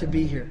is meant to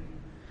be here.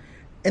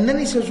 And then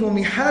he says,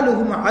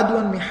 وَمِحَالُهُمْ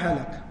عَدْوًا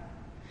مِحَالَكَ.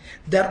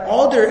 That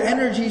all their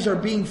energies are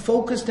being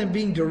focused and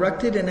being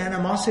directed in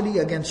animosity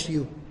against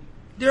you.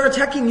 They're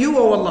attacking you,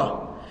 O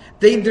Allah.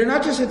 They're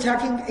not just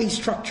attacking a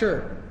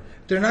structure.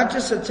 They're not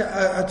just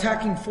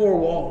attacking four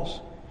walls.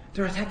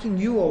 They're attacking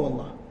you, O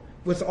Allah,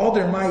 with all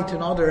their might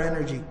and all their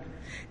energy.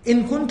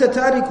 إِن كُنْتَ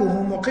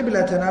تَارِكُهُمْ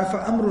وَقِبْلَتَنَا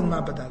فَأَمْرٌ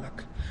مَا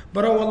بَدَالَكَ.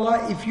 But oh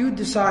Allah, if you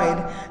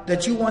decide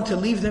that you want to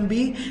leave them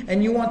be,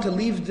 and you want to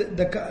leave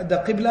the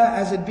Qibla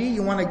as it be,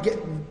 you want to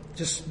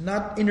just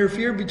not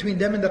interfere between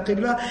them and the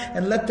Qibla,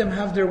 and let them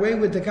have their way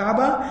with the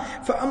Kaaba,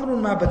 فَأَمْرٌ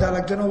مَا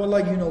بَدَالَكَ. Then oh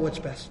Allah, you know what's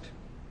best.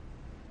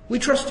 We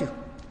trust you.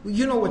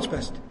 You know what's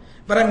best.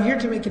 But I'm here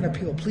to make an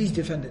appeal. Please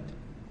defend it.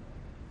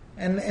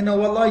 And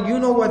oh Allah, you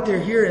know what they're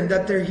here, and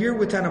that they're here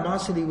with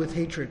animosity, with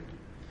hatred.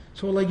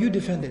 So Allah, you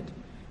defend it.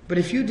 But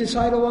if you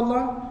decide, oh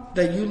Allah,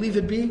 that you leave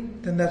it be,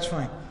 then that's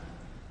fine.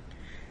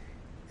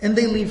 And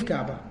they leave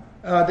Kaaba.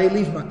 They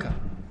leave Makkah.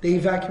 They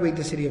evacuate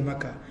the city of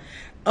Makkah.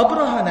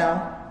 Abraha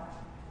now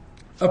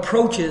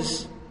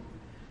approaches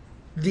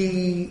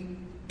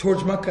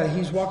towards Makkah.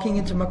 He's walking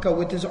into Makkah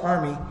with his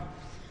army.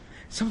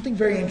 Something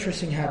very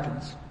interesting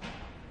happens.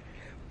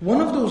 One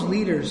of those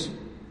leaders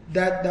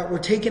that were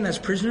taken as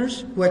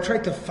prisoners, who had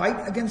tried to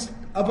fight against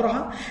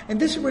Abraha, and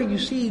this is where you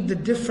see the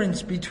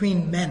difference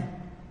between men.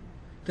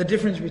 The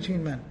difference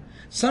between men.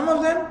 Some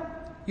of them,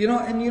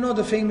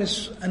 the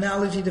famous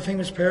analogy, the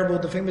famous parable,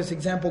 the famous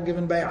example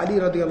given by Ali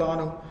radiallahu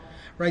anhu,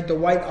 right? The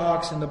white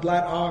ox and the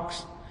black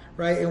ox,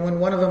 right? And when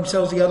one of them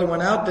sells the other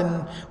one out,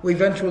 then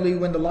eventually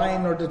when the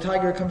lion or the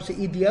tiger comes to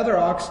eat the other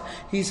ox,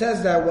 he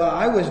says that, well,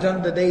 I was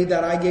done the day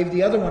that I gave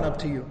the other one up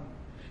to you.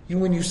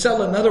 When you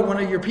sell another one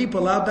of your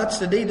people out, that's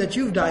the day that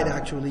you've died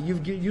actually.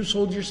 You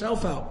sold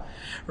yourself out.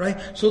 Right?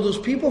 So those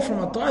people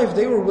from Taif,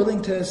 they were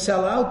willing to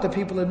sell out the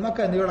people in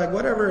Mecca, and they were like,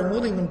 whatever, and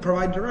we'll even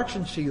provide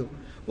directions to you.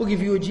 We'll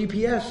give you a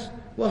GPS.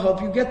 We'll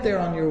help you get there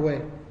on your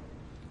way.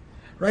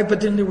 Right?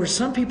 But then there were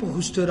some people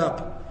who stood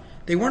up.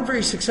 They weren't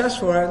very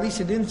successful, or at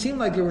least it didn't seem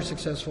like they were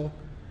successful.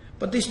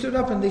 But they stood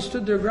up and they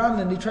stood their ground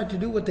and they tried to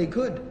do what they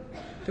could.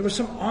 There was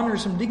some honor,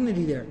 some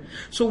dignity there.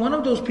 So one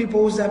of those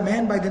people was that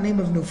man by the name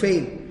of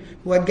Nufayl,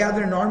 who had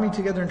gathered an army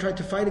together and tried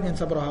to fight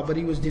against Abraha, but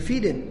he was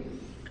defeated.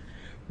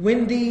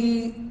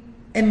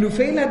 And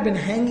Nufayl had been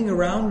hanging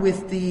around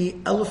with the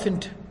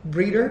elephant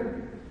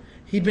breeder.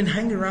 He'd been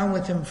hanging around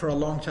with him for a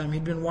long time.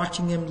 He'd been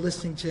watching him,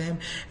 listening to him.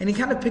 And he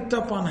kind of picked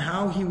up on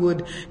how he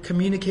would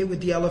communicate with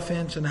the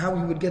elephants and how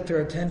he would get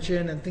their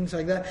attention and things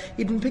like that.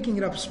 He'd been picking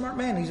it up. Smart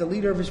man. He's a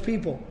leader of his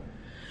people.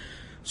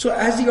 So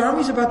as the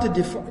army's about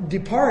to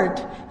depart,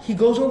 he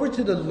goes over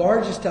to the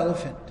largest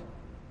elephant.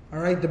 All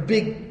right, the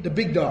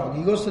big dog.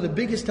 He goes to the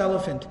biggest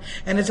elephant.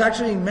 And it's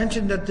actually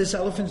mentioned that this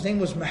elephant's name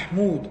was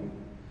Mahmud.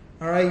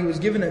 All right, he was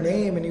given a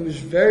name and he was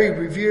very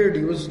revered.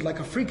 He was like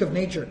a freak of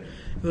nature.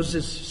 It was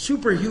this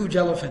super huge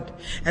elephant.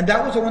 And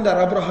that was the one that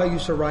Abraha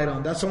used to ride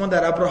on. That's the one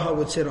that Abraha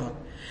would sit on.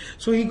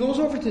 So he goes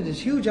over to this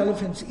huge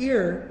elephant's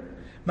ear.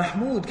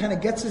 Mahmud kind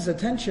of gets his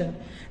attention.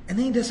 And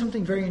then he does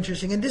something very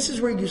interesting. And this is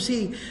where you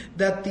see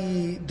that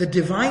the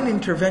divine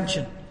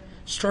intervention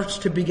starts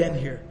to begin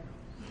here.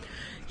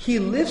 He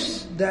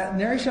lifts, that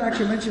narration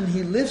actually mentioned,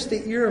 he lifts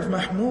the ear of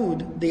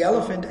Mahmud, the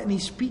elephant, and he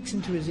speaks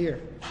into his ear.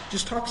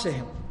 Just talks to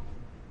him.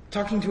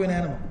 Talking to an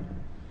animal.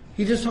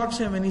 He just talks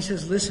to him and he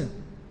says, listen,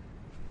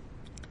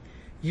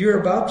 you're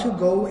about to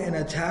go and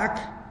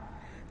attack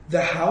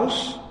the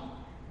house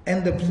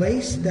and the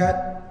place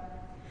that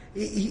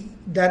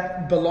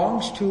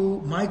belongs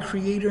to my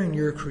creator and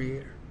your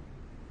creator.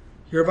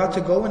 You're about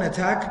to go and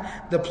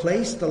attack the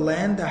place, the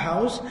land, the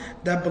house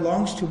that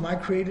belongs to my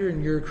creator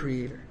and your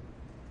creator.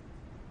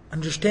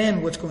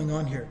 Understand what's going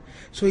on here.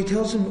 So he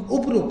tells him,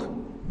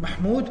 Ubruk,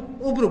 Mahmud,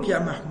 Ubruk ya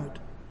Mahmud.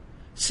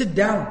 Sit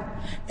down.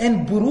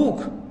 And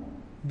buruk,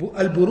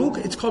 al-buruk,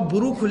 it's called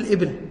buruk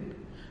al-ibn.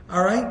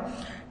 Alright?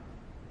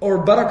 Or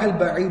barak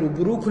al-ba'ir,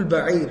 buruk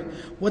al-ba'ir.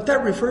 What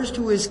that refers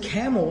to is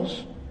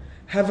camels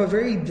have a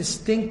very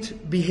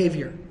distinct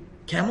behavior.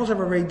 Camels have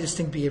a very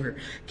distinct behavior.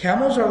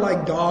 Camels are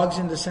like dogs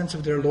in the sense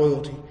of their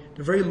loyalty.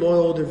 They're very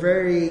loyal, they're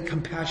very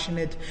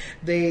compassionate,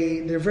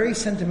 they're very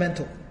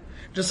sentimental.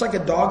 Just like a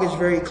dog is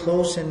very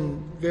close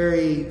and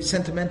very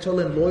sentimental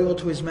and loyal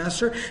to his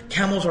master,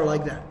 camels are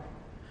like that.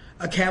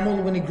 A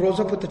camel, when he grows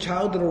up with the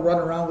child, it'll run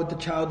around with the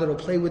child, it'll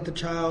play with the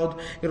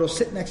child, it'll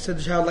sit next to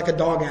the child like a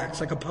dog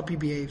acts, like a puppy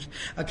behaves.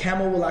 A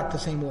camel will act the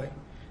same way.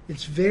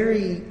 It's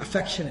very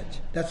affectionate.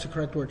 That's the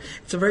correct word.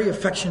 It's a very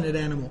affectionate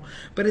animal.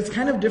 But it's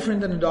kind of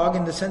different than a dog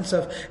in the sense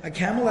of a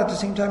camel at the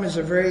same time is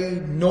a very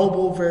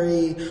noble,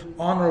 very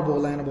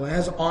honorable animal. It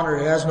has honor,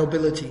 it has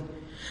nobility.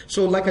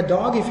 So like a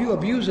dog, if you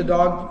abuse a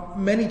dog,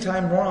 many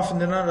times, more often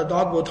than not, a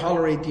dog will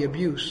tolerate the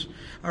abuse.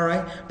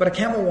 Alright? But a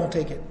camel won't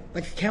take it.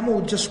 Like a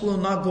camel just will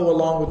not go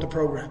along with the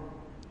program.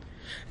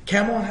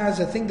 Camel has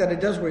a thing that it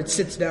does where it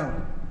sits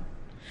down.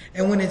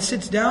 And when it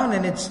sits down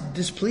and it's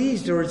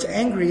displeased or it's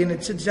angry and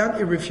it sits down,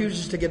 it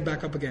refuses to get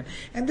back up again.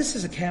 And this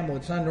is a camel.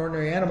 It's not an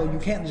ordinary animal. You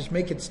can't just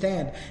make it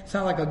stand. It's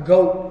not like a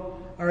goat.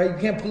 Alright? You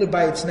can't pull it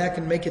by its neck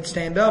and make it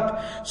stand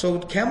up. So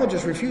camel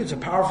just refuses.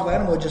 It's a powerful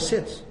animal. It just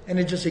sits and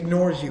it just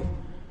ignores you.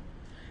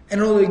 And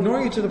it'll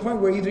ignore you to the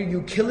point where either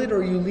you kill it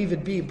or you leave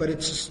it be. But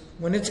it's just,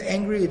 when it's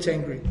angry, it's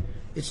angry.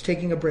 It's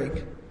taking a break.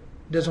 It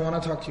doesn't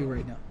want to talk to you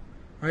right now.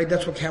 Alright,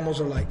 that's what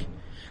camels are like.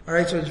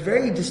 Alright, so it's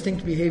very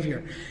distinct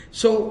behavior.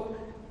 So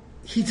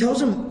he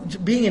tells him,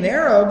 being an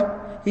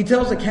Arab, he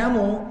tells the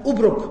camel,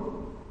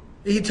 Ubruk.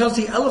 He tells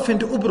the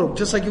elephant, Ubruk,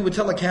 just like you would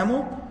tell a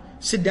camel,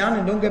 sit down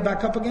and don't get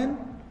back up again.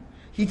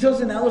 He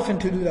tells an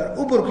elephant to do that.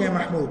 Ubruk ya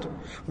Mahmud.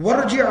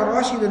 وَرَجِعَ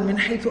رَاشِدًا مِنْ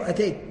حَيْثُ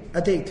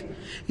أَتَيْتَ.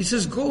 He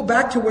says, go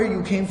back to where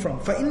you came from.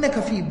 فَإِنَّكَ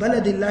فِي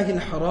بَلَدِ اللَّهِ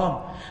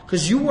الْحَرَامِ.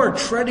 Because you are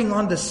treading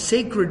on the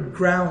sacred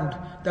ground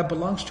that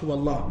belongs to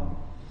Allah.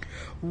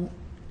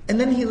 And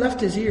then he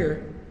left his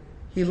ear.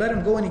 He let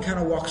him go and he kind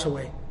of walks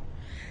away.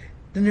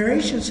 The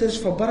narration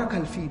says, فَبَرَكَ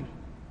الْفِيلُ.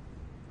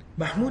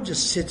 Mahmud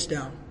just sits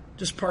down.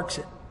 Just parks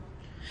it.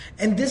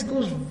 And this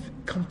goes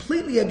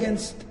completely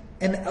against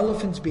an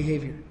elephant's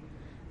behavior.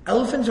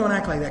 Elephants don't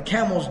act like that.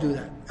 Camels do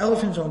that.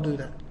 Elephants don't do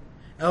that.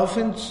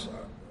 Elephants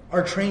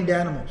are trained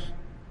animals.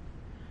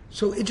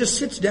 So it just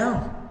sits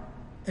down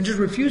and just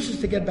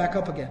refuses to get back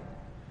up again.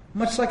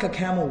 Much like a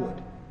camel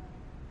would.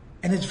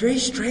 And it's very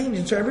strange.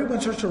 And so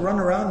everyone starts to run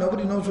around.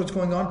 Nobody knows what's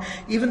going on.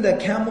 Even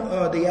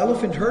the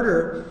elephant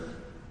herder,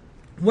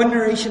 one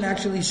narration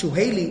actually,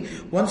 Suhaili,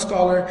 one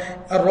scholar,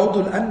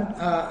 Ar-Rawd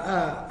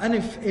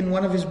al-Anif, in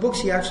one of his books,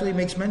 he actually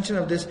makes mention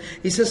of this.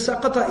 He says,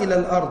 سَقَطَ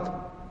إِلَى الْأَرْضِ.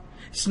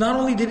 It's not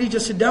only did he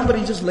just sit down, but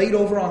he just laid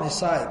over on his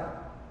side.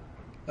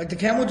 Like the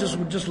camel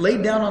just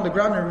laid down on the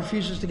ground and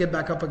refuses to get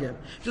back up again.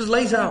 Just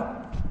lays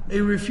out.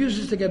 He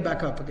refuses to get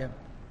back up again.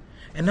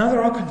 And now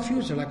they're all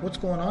confused. They're like, what's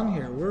going on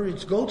here?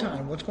 It's go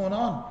time. What's going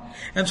on?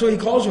 And so he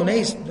calls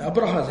Unais.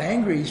 Abraha's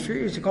angry. He's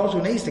furious. He calls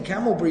Unais, the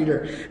camel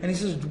breeder. And he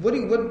says,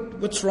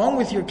 what's wrong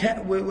with your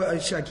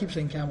I keep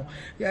saying camel.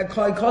 Yeah, he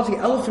calls the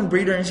elephant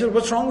breeder. And he says,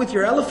 what's wrong with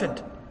your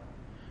elephant?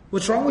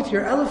 What's wrong with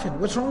your elephant?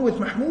 What's wrong with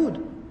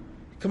Mahmoud?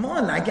 Come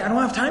on, I don't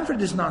have time for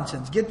this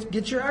nonsense.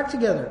 Get your act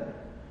together.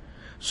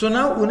 So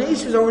now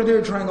Unais is over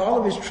there trying all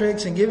of his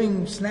tricks and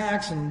giving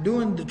snacks and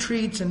doing the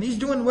treats. And he's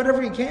doing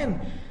whatever he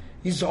can.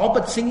 He's all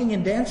but singing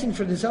and dancing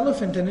for this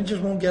elephant, and it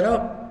just won't get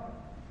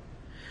up.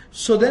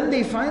 So then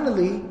they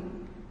finally,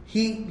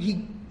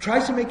 he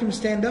tries to make him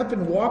stand up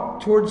and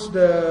walk towards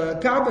the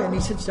Kaaba, and he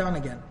sits down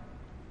again.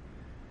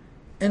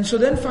 And so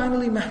then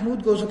finally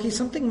Mahmoud goes, okay,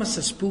 something must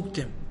have spooked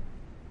him.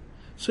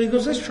 So he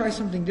goes, let's try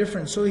something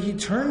different. So he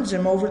turns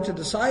him over to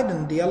the side,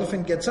 and the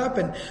elephant gets up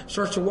and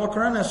starts to walk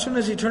around. As soon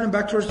as he turns him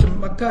back towards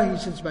Makkah, he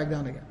sits back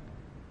down again.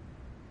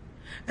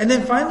 And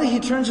then finally he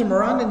turns him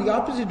around in the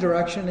opposite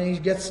direction,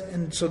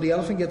 and so the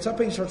elephant gets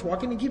up and he starts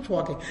walking and keeps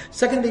walking.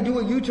 Second they do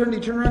a U-turn, they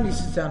turn around, he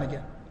sits down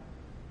again.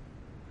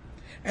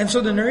 And so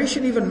the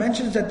narration even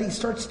mentions that they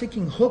start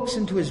sticking hooks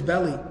into his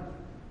belly.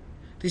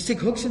 They stick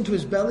hooks into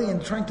his belly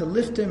and trying to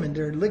lift him, and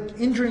they're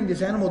injuring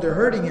this animal, they're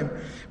hurting him,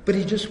 but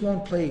he just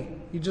won't play.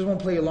 He just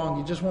won't play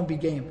along, he just won't be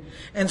game.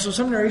 And so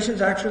some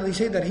narrations actually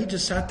say that he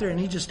just sat there and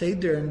he just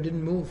stayed there and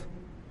didn't move.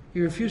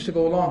 He refused to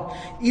go along.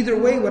 Either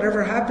way,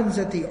 whatever happens,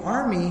 that the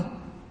army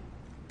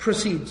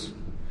proceeds,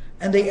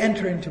 and they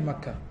enter into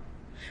Makkah.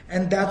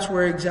 And that's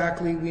where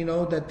exactly we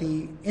know that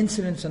the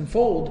incidents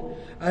unfold.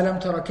 Alam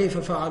tara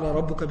kayfa fa'ala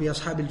rabbuka bi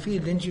ashabil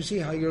fil. Didn't you see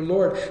how your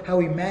Lord, how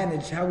He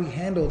managed, how He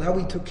handled, how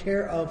He took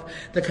care of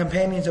the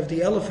companions of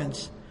the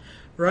elephants?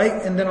 Right?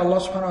 And then Allah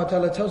subhanahu wa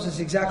ta'ala tells us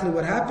exactly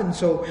what happened.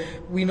 So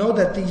we know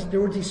that there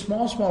were these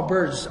small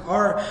birds,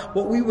 are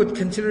what we would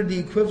consider the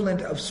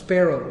equivalent of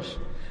sparrows.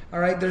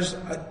 Alright, there's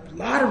a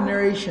lot of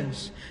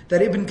narrations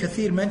that Ibn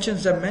Kathir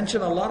mentions that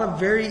mention a lot of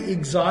very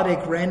exotic,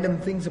 random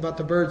things about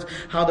the birds,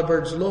 how the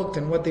birds looked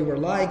and what they were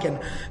like.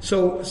 And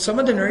so some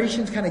of the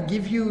narrations kind of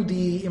give you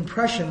the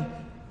impression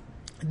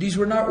these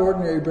were not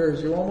ordinary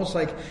birds. They were almost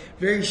like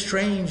very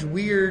strange,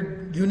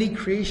 weird, unique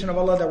creation of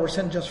Allah that were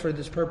sent just for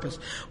this purpose.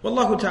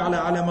 Wallahu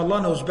ta'ala alam,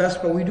 Allah knows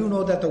best, but we do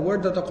know that the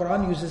word that the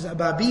Quran uses,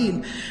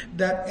 ababil,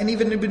 and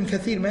even Ibn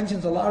Kathir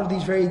mentions a lot of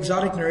these very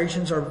exotic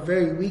narrations are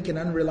very weak and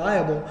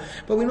unreliable.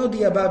 But we know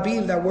the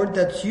ababil, that word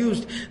that's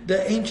used,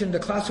 the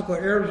classical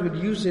Arabs would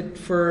use it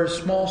for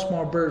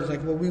small birds,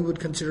 like what we would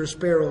consider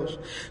sparrows.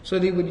 So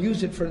they would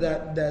use it for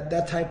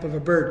that type of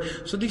a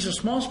bird. So these are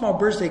small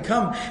birds, they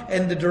come,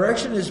 and the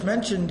direction is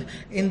mentioned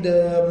in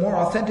the more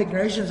authentic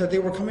narrations that they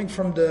were coming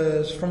from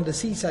the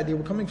seaside, they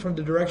were coming from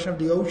the direction of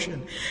the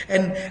ocean.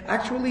 And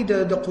actually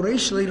the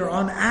Quraysh later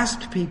on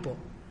asked people,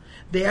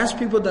 they asked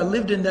people that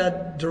lived in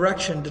that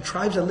direction, the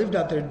tribes that lived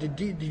out there,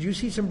 did you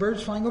see some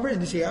birds flying over?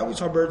 And they say, yeah, we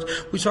saw birds.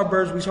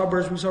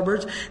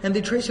 And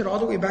they trace it all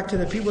the way back to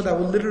the people that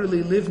would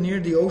literally live near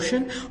the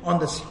ocean, on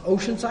the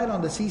ocean side,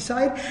 on the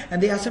seaside.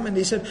 And they asked them and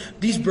they said,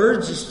 these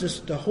birds,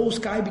 just the whole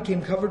sky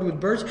became covered with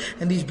birds,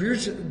 and these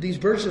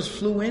birds just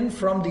flew in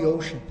from the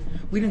ocean.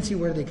 We didn't see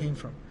where they came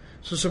from.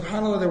 So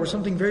subhanAllah, there was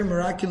something very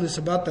miraculous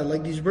about that.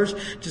 Like these birds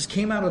just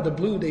came out of the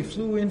blue. They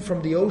flew in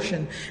from the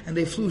ocean and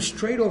they flew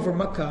straight over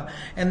Makkah.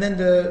 And then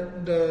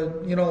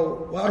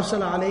وَأَرْسَلَ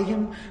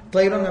عَلَيْهِمْ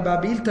طَيْرًا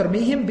أَبَابِيلَ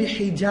تَرْمِيهِمْ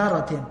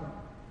بِحِجَارَةٍ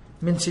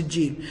min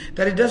sijil.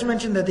 That it does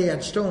mention that they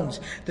had stones.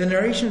 The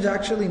narrations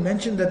actually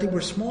mention that they were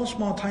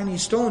small, tiny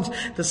stones,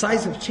 the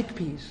size of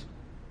chickpeas.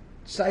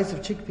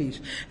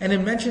 And it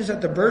mentions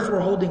that the birds were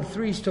holding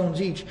 3 stones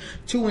each,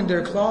 2 in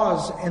their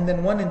claws and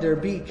then 1 in their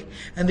beak.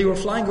 And they were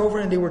flying over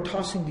and they were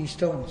tossing these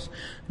stones.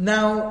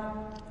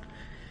 Now,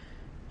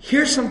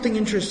 here's something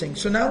interesting.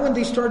 So now when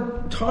they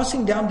start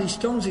tossing down these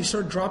stones, they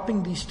start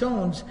dropping these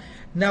stones.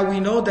 Now we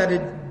know that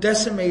it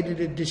decimated,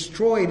 it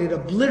destroyed, it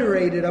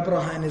obliterated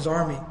Abraha and his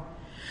army.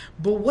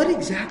 But what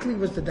exactly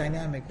was the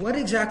dynamic? What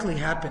exactly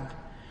happened?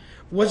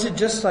 Was it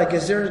just like,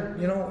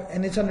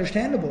 and it's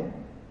understandable.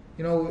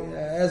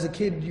 As a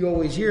kid, you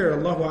always hear,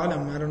 Allahu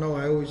Alam, I don't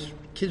know,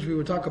 kids, we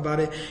would talk about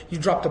it, you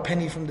dropped a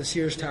penny from the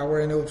Sears tower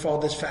and it would fall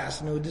this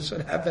fast and this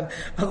would happen.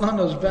 Allah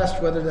knows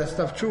best whether that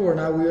stuff true or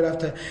not. We would have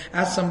to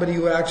ask somebody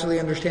who actually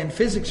understands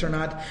physics or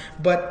not.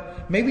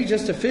 But maybe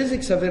just the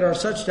physics of it are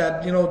such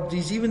that,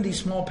 these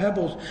small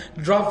pebbles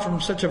drop from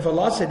such a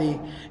velocity,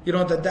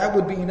 that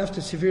would be enough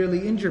to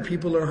severely injure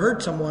people or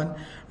hurt someone,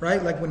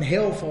 right? Like when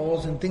hail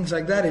falls and things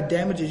like that, it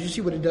damages. You see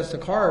what it does to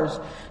cars.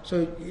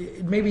 So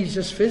maybe it's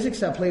just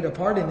physics that played a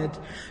part in it.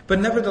 But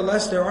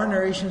nevertheless, there are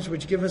narrations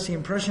which give us the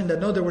impression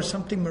that no, there was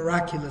something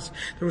miraculous.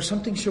 There was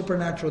something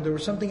supernatural. There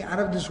was something out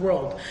of this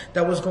world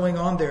that was going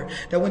on there.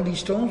 That when these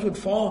stones would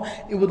fall,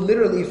 it would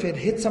literally, if it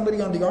hit somebody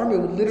on the arm, it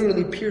would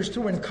literally pierce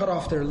through and cut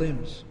off their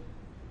limbs.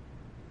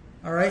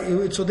 All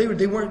right. So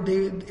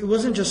it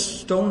wasn't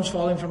just stones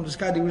falling from the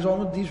sky.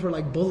 These were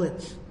like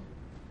bullets.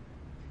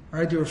 All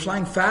right, they were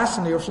flying fast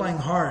and they were flying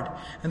hard.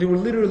 And they were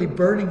literally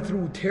burning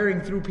through, tearing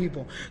through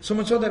people. So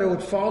much so that it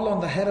would fall on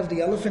the head of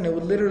the elephant. It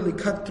would literally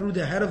cut through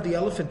the head of the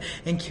elephant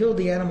and kill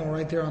the animal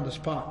right there on the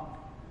spot.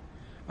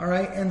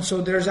 Alright, and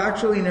so there's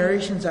actually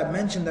narrations that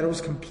mention that it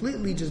was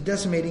completely just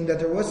decimating, that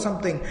there was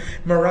something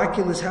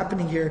miraculous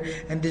happening here,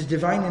 and this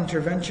divine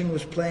intervention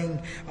was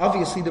playing.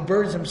 Obviously the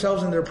birds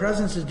themselves and their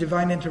presence is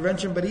divine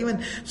intervention, but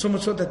even so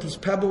much so that these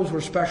pebbles were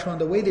special, and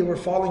the way they were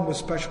falling was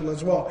special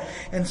as well.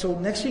 And so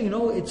next thing you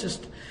know, it's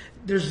just,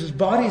 there's these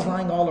bodies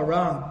lying all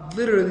around.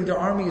 Literally, the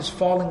army is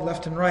falling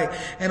left and right.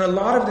 And a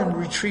lot of them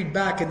retreat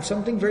back. And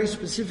something very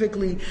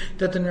specifically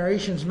that the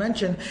narrations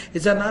mention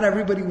is that not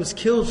everybody was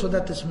killed so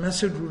that this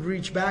message would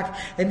reach back.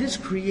 And this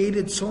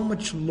created so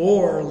much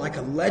lore, like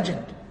a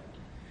legend.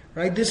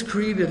 Right? This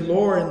created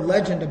lore and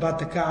legend about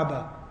the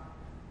Kaaba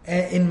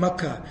in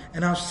Mecca,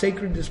 and how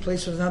sacred this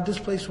place was. Now this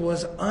place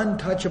was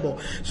untouchable.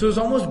 So it's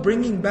almost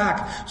bringing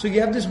back. So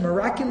you have this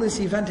miraculous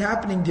event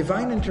happening,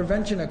 divine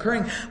intervention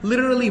occurring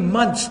literally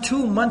months,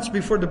 2 months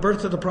before the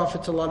birth of the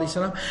Prophet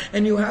ﷺ.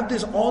 And you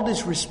have all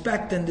this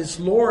respect and this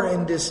lore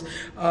and this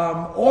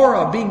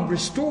aura being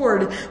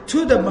restored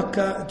to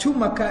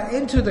Mecca,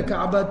 into the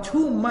Kaaba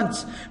 2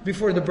 months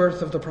before the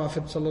birth of the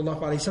Prophet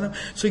ﷺ.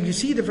 So you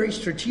see the very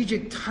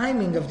strategic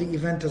timing of the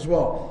event as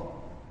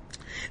well.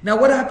 Now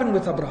what happened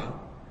with Abraha?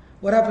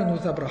 What happened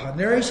with Abraha?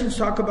 Narrations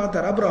talk about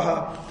that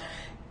Abraha,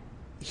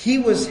 he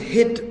was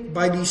hit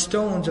by these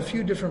stones a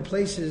few different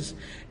places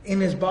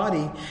in his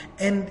body.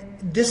 And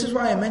this is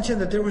why I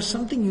mentioned that there was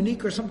something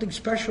unique or something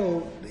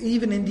special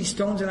even in these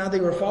stones and how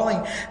they were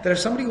falling. That if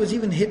somebody was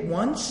even hit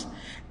once,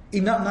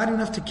 not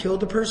enough to kill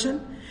the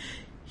person,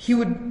 he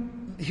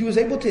was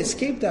able to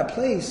escape that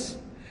place.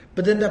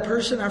 But then that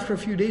person after a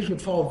few days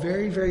would fall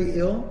very, very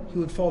ill. He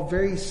would fall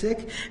very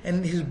sick,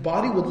 and his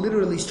body would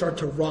literally start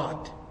to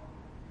rot.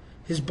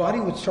 His body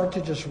would start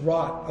to just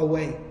rot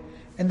away.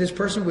 And this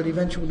person would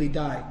eventually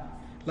die.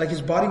 Like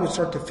his body would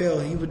start to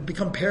fail. He would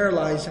become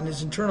paralyzed and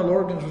his internal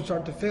organs would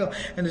start to fail.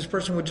 And this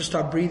person would just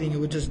stop breathing. He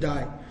would just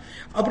die.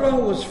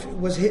 Abraha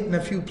was hit in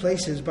a few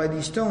places by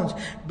these stones,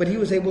 but he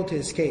was able to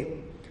escape.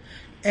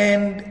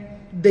 And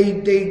they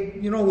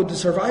with the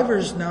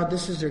survivors, now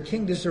this is their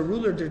king, this is their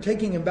ruler, they're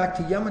taking him back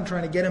to Yemen,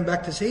 trying to get him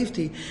back to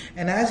safety.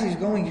 And as he's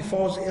going, he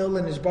falls ill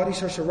and his body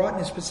starts to rot.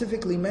 And it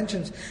specifically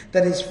mentions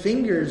that his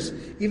fingers,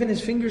 even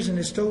his fingers and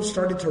his toes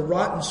started to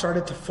rot and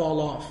started to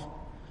fall off.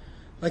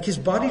 Like his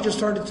body just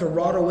started to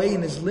rot away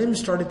and his limbs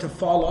started to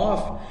fall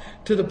off,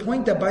 to the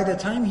point that by the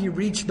time he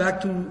reached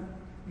back to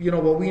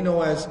what we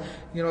know as,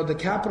 the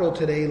capital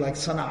today, like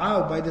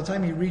Sana'a, by the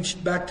time he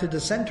reached back to the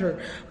center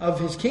of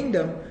his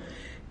kingdom,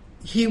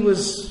 he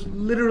was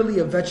literally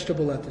a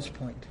vegetable at this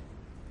point.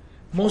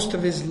 Most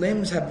of his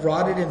limbs had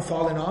rotted and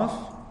fallen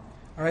off.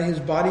 Alright, his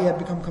body had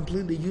become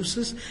completely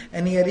useless,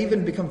 and he had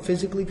even become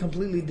physically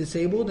completely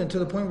disabled, and to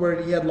the point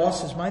where he had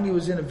lost his mind. He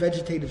was in a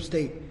vegetative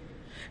state.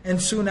 And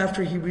soon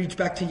after he reached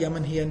back to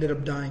Yemen, he ended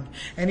up dying.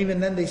 And even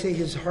then they say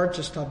his heart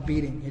just stopped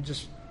beating. It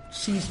just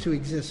ceased to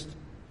exist.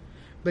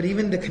 But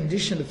even the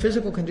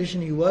physical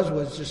condition he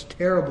was just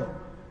terrible.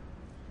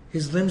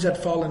 His limbs had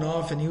fallen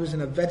off and he was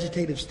in a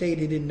vegetative state.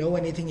 He didn't know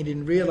anything, he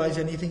didn't realize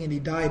anything, and he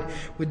died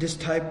in this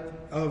type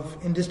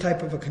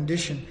of a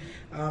condition,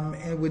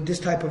 and with this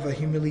type of a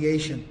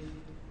humiliation.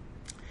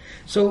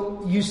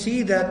 So you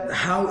see that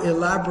how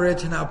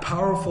elaborate and how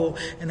powerful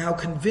and how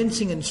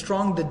convincing and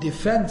strong the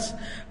defense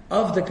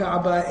of the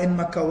Kaaba in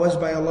Makkah was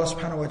by Allah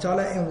subhanahu wa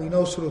ta'ala. And we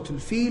know Surah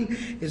Al-Fil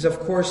is, of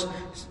course,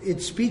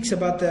 it speaks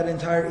about that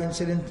entire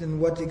incident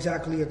and what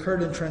exactly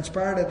occurred and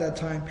transpired at that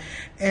time.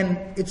 And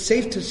it's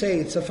safe to say,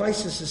 it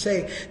suffices to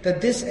say,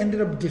 that this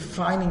ended up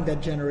defining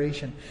that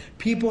generation.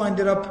 People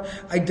ended up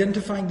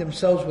identifying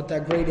themselves with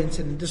that great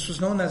incident. This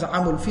was known as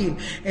Amul Fil.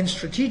 And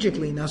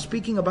strategically, now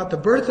speaking about the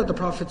birth of the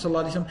Prophet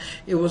ﷺ,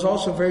 it was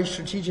also very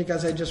strategic,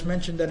 as I just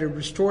mentioned, that it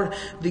restored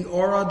the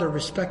aura, the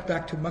respect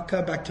back to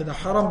Makkah, back to the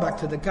Haram, back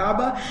to the Kaaba.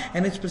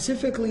 And it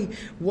specifically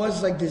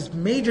was like this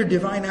major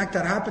divine act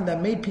that happened that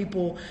made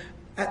people,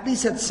 at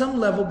least at some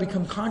level,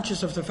 become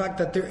conscious of the fact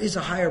that there is a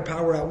higher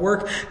power at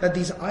work, that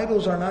these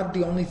idols are not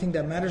the only thing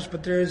that matters,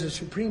 but there is a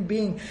supreme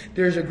being,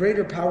 there is a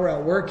greater power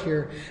at work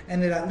here.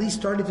 And it at least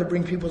started to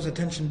bring people's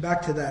attention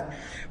back to that.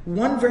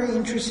 One very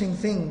interesting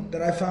thing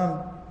that I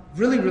found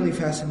really, really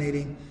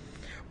fascinating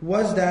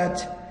was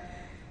that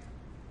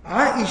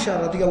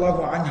Aisha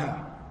radiallahu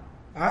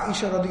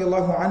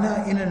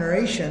anha in a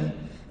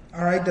narration,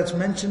 alright, that's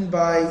mentioned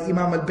by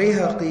Imam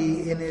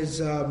al-Bayhaqi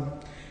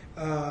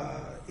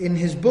in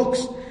his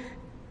books,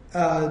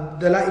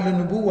 Dalail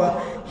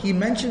al-Nubuwah. He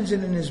mentions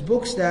it in his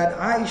books that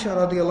Aisha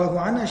radiallahu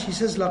anha, she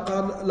says,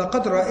 لَقَدْ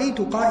رَأَيْتُ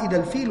قَائِدَ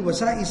الْفِيلِ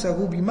وَسَائِسَهُ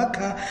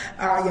بِمَكَّةِ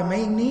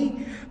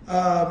أَعْيَمَيْنِ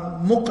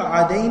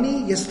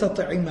مُقْعَدَيْنِ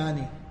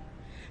يَسْتَطْعِمَانِ.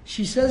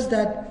 She says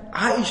that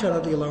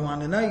Aisha radiallahu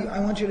anha, now I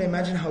want you to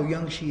imagine how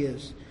young she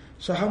is.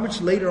 So how much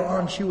later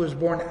on she was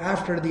born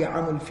after the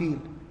Amul Fil.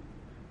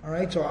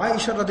 Alright, so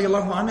Aisha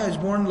radiallahu anha is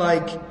born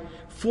like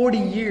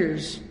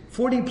 40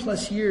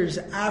 plus years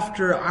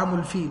after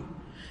Amul Fil,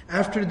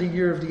 after the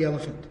year of the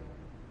elephant.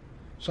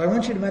 So I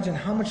want you to imagine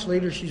how much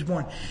later she's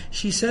born.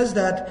 She says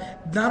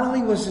that not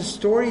only was the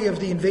story of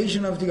the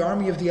invasion of the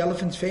army of the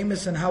elephants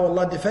famous and how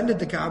Allah defended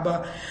the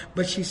Kaaba,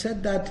 but she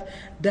said that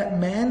that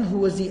man who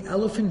was the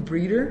elephant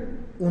breeder,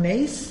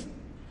 Unais,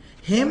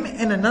 Him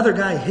and another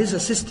guy, his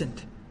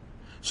assistant.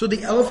 So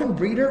the elephant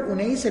breeder,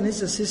 Unais, and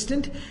his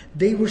assistant,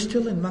 they were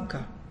still in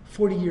Mecca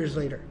 40 years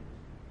later.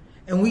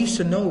 And we used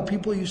to know,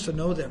 people used to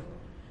know them.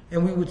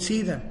 And we would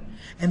see them.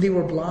 And they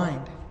were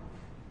blind.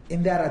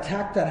 In that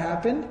attack that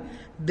happened,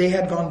 they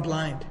had gone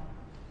blind.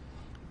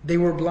 They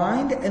were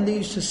blind, and they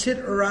used to sit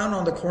around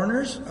on the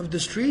corners of the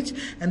streets,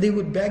 and they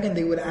would beg and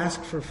they would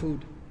ask for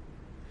food.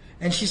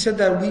 And she said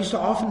that we used to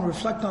often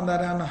reflect on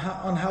that,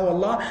 on how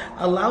Allah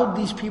allowed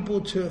these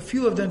people to, a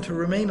few of them, to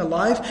remain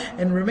alive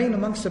and remain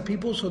amongst the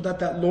people, so that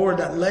that lore,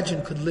 that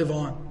legend could live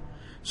on,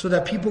 so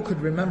that people could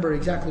remember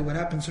exactly what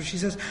happened. So she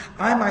says,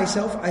 I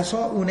myself, I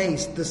saw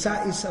Unais, the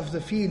Sa'is of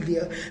the field,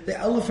 the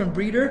elephant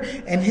breeder,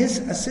 and his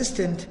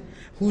assistant,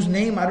 whose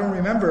name I don't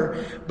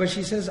remember, but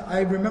she says,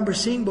 I remember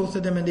seeing both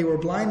of them, and they were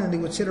blind, and they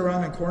would sit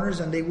around in corners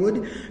and they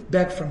would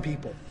beg from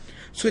people.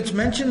 So it's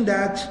mentioned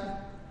that,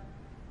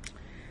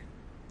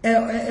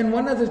 and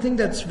one other thing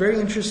that's very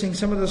interesting,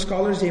 some of the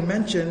scholars, they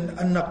mention,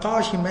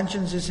 An-Naqash, he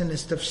mentions this in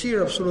his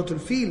tafsir of Surah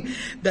Al-Fil,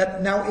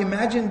 that now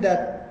imagine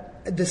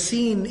that the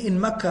scene in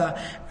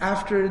Mecca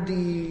after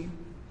the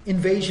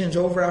invasion's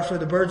over, after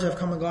the birds have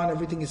come and gone,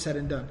 everything is said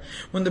and done.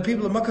 When the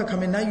people of Mecca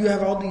come in, now you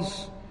have all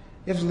these,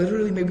 you have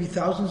literally maybe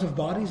thousands of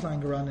bodies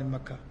lying around in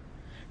Mecca.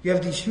 You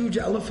have these huge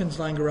elephants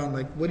lying around.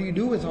 Like, what do you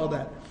do with all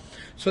that?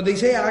 So they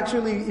say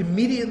actually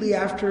immediately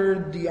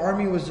after the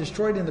army was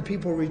destroyed and the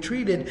people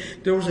retreated,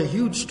 there was a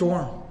huge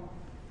storm.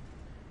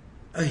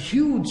 A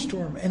huge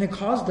storm. And it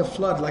caused a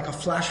flood, like a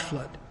flash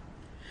flood.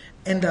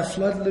 And that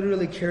flood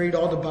literally carried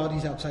all the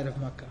bodies outside of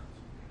Mecca.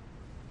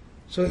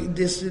 So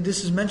this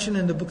is mentioned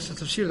in the books of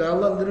Tafsir, that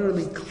Allah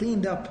literally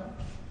cleaned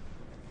up.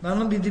 Not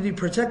only did He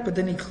protect, but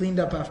then He cleaned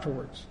up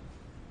afterwards.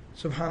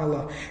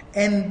 SubhanAllah.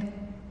 And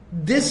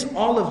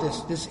all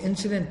of this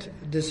incident,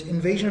 this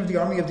invasion of the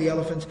army of the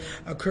elephants,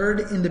 occurred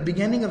in the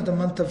beginning of the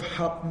month of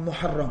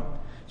Muharram.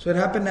 So it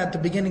happened at the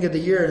beginning of the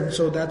year, and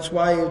so that's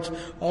why it's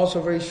also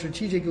very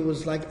strategic. It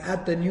was like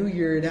at the new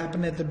year, it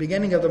happened at the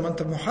beginning of the month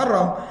of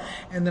Muharram,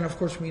 and then of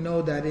course we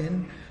know that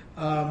in,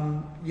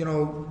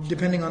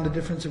 depending on the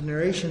difference of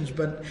narrations,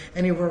 but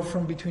anywhere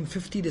from between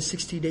 50 to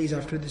 60 days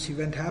after this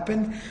event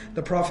happened,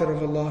 the Prophet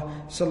of Allah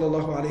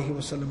sallallahu alaihi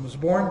wasallam was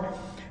born.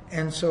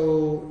 And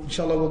so,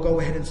 inshallah, we'll go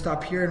ahead and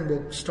stop here, and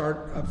we'll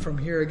start up from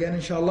here again,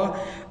 inshallah.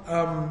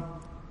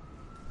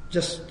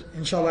 Just,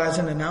 inshallah, as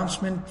an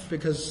announcement,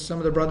 because some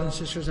of the brothers and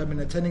sisters have been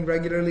attending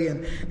regularly,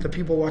 and the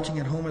people watching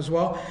at home as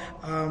well.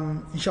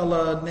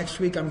 Inshallah, next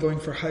week I'm going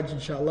for Hajj,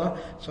 inshallah.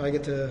 So I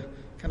get to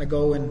kind of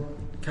go and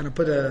kind of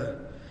put a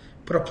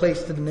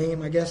place to the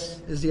name, I guess,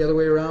 is the other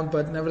way around.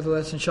 But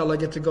nevertheless, inshallah, I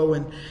get to go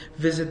and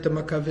visit the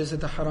Makkah,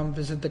 visit the Haram,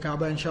 visit the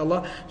Kaaba,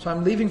 inshallah. So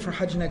I'm leaving for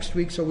Hajj next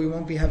week, so we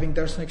won't be having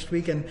dars next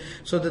week. And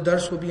so the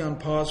dars will be on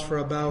pause for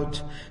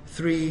about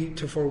 3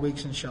 to 4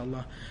 weeks,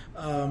 inshallah.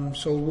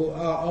 So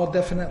I'll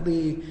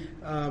definitely,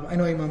 I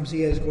know Imam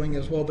Zia is going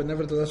as well, but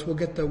nevertheless, we'll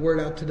get the word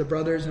out to the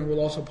brothers, and we'll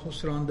also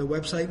post it on the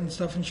website and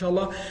stuff,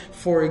 inshallah,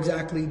 for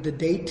exactly the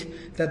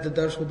date that the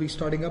dars will be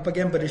starting up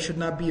again. But it should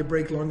not be a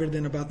break longer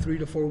than about 3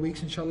 to 4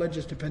 weeks, inshallah,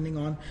 just depending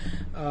on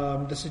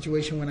the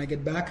situation when I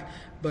get back.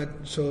 But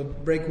so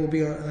break will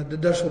be on, the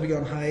dars will be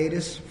on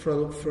hiatus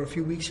for a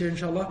few weeks here,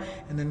 inshallah,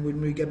 and then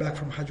when we get back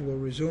from Hajj, we'll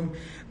resume.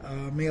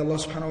 May Allah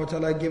subhanahu wa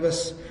ta'ala give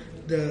us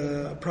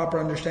the proper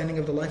understanding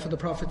of the life of the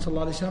Prophet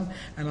ﷺ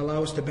and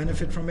allow us to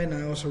benefit from it. And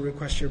I also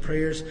request your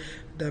prayers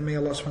that may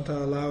Allah subhanahu wa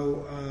ta'ala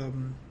allow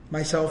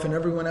myself and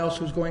everyone else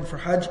who's going for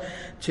Hajj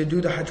to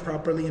do the Hajj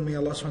properly, and may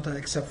Allah subhanahu wa ta'ala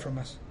accept from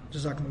us.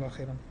 Jazakumullah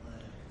khairan.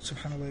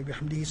 Subhanallah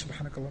bihamdihi,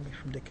 subhanakallah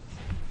bihamdik.